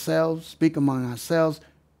among ourselves, speak among ourselves.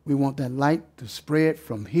 We want that light to spread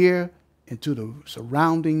from here into the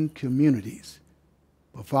surrounding communities.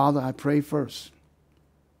 But Father, I pray first,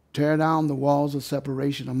 tear down the walls of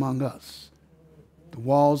separation among us, the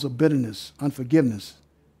walls of bitterness, unforgiveness.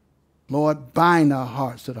 Lord, bind our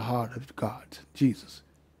hearts to the heart of God, Jesus,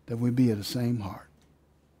 that we be of the same heart.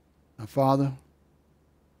 Now, Father,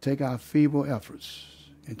 take our feeble efforts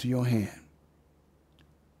into your hand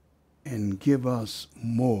and give us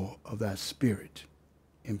more of that Spirit.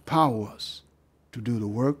 Empower us to do the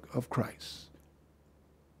work of Christ,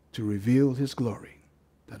 to reveal his glory,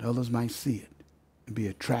 that others might see it and be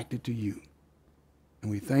attracted to you.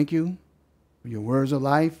 And we thank you for your words of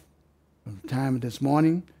life from the time of this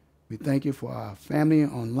morning. We thank you for our family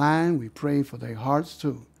online. We pray for their hearts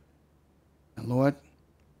too. And Lord,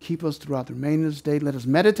 keep us throughout the remainder of this day. Let us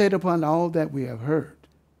meditate upon all that we have heard.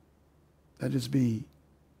 Let us be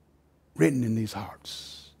written in these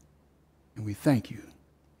hearts. And we thank you.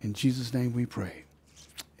 In Jesus' name we pray.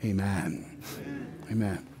 Amen. Amen.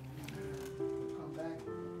 Amen. Come back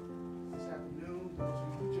this afternoon. Those who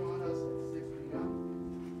will join us at 6 p.m.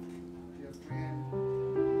 Dear friend,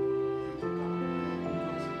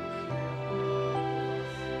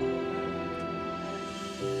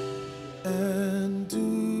 and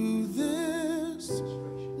do this,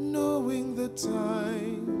 knowing the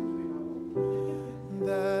time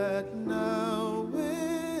that now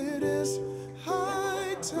it is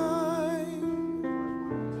high time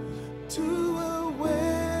to awake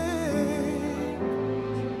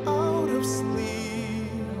out of sleep,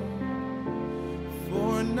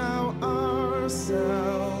 for now our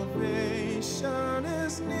salvation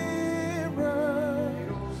is nearer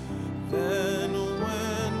than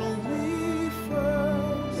when we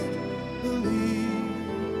first believed.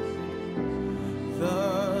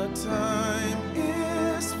 The time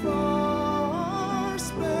is far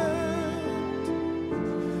spent,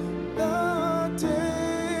 the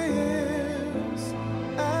day is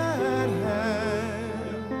at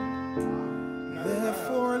hand.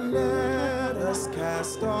 Therefore let us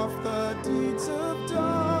cast off the deeds of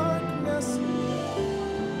darkness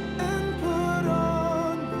and put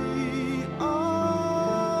on the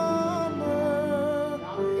armor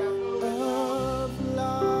of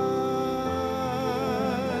light.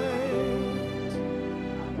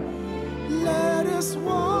 Let us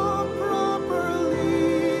walk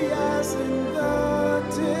properly as in the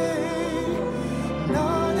day,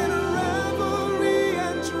 not in revelry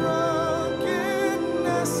and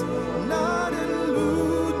drunkenness, not in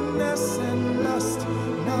lewdness and lust,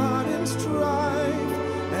 not in strife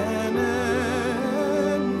and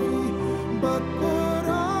envy, but put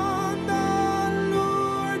on the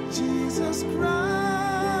Lord Jesus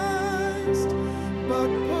Christ. But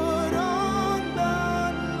put on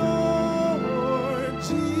the Lord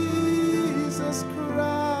Jesus Christ.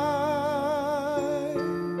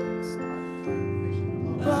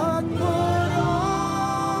 But put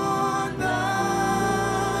on the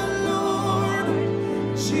Lord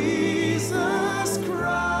Jesus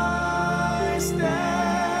Christ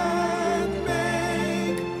and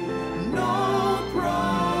make no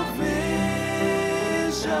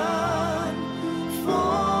provision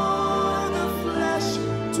for the flesh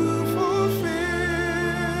to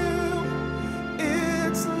fulfill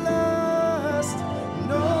its lust,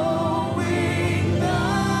 knowing the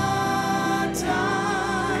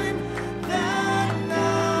time that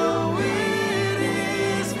now it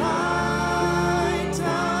is high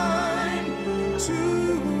time to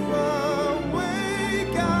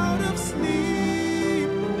awake out of sleep.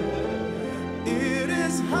 It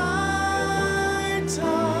is high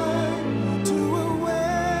time to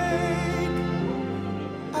awake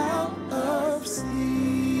out of sleep,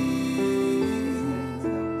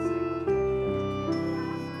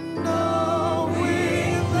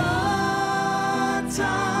 knowing the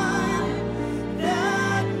time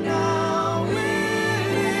that now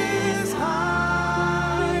it is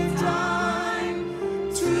high time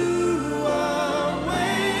to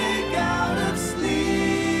awake out of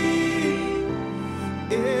sleep.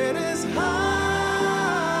 It is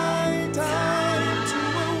high time to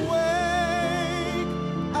awake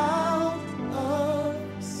out of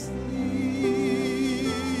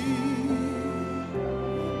sleep.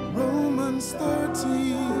 Romans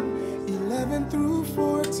 13:11 through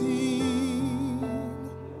 14.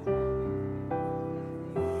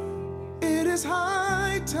 It is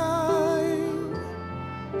high time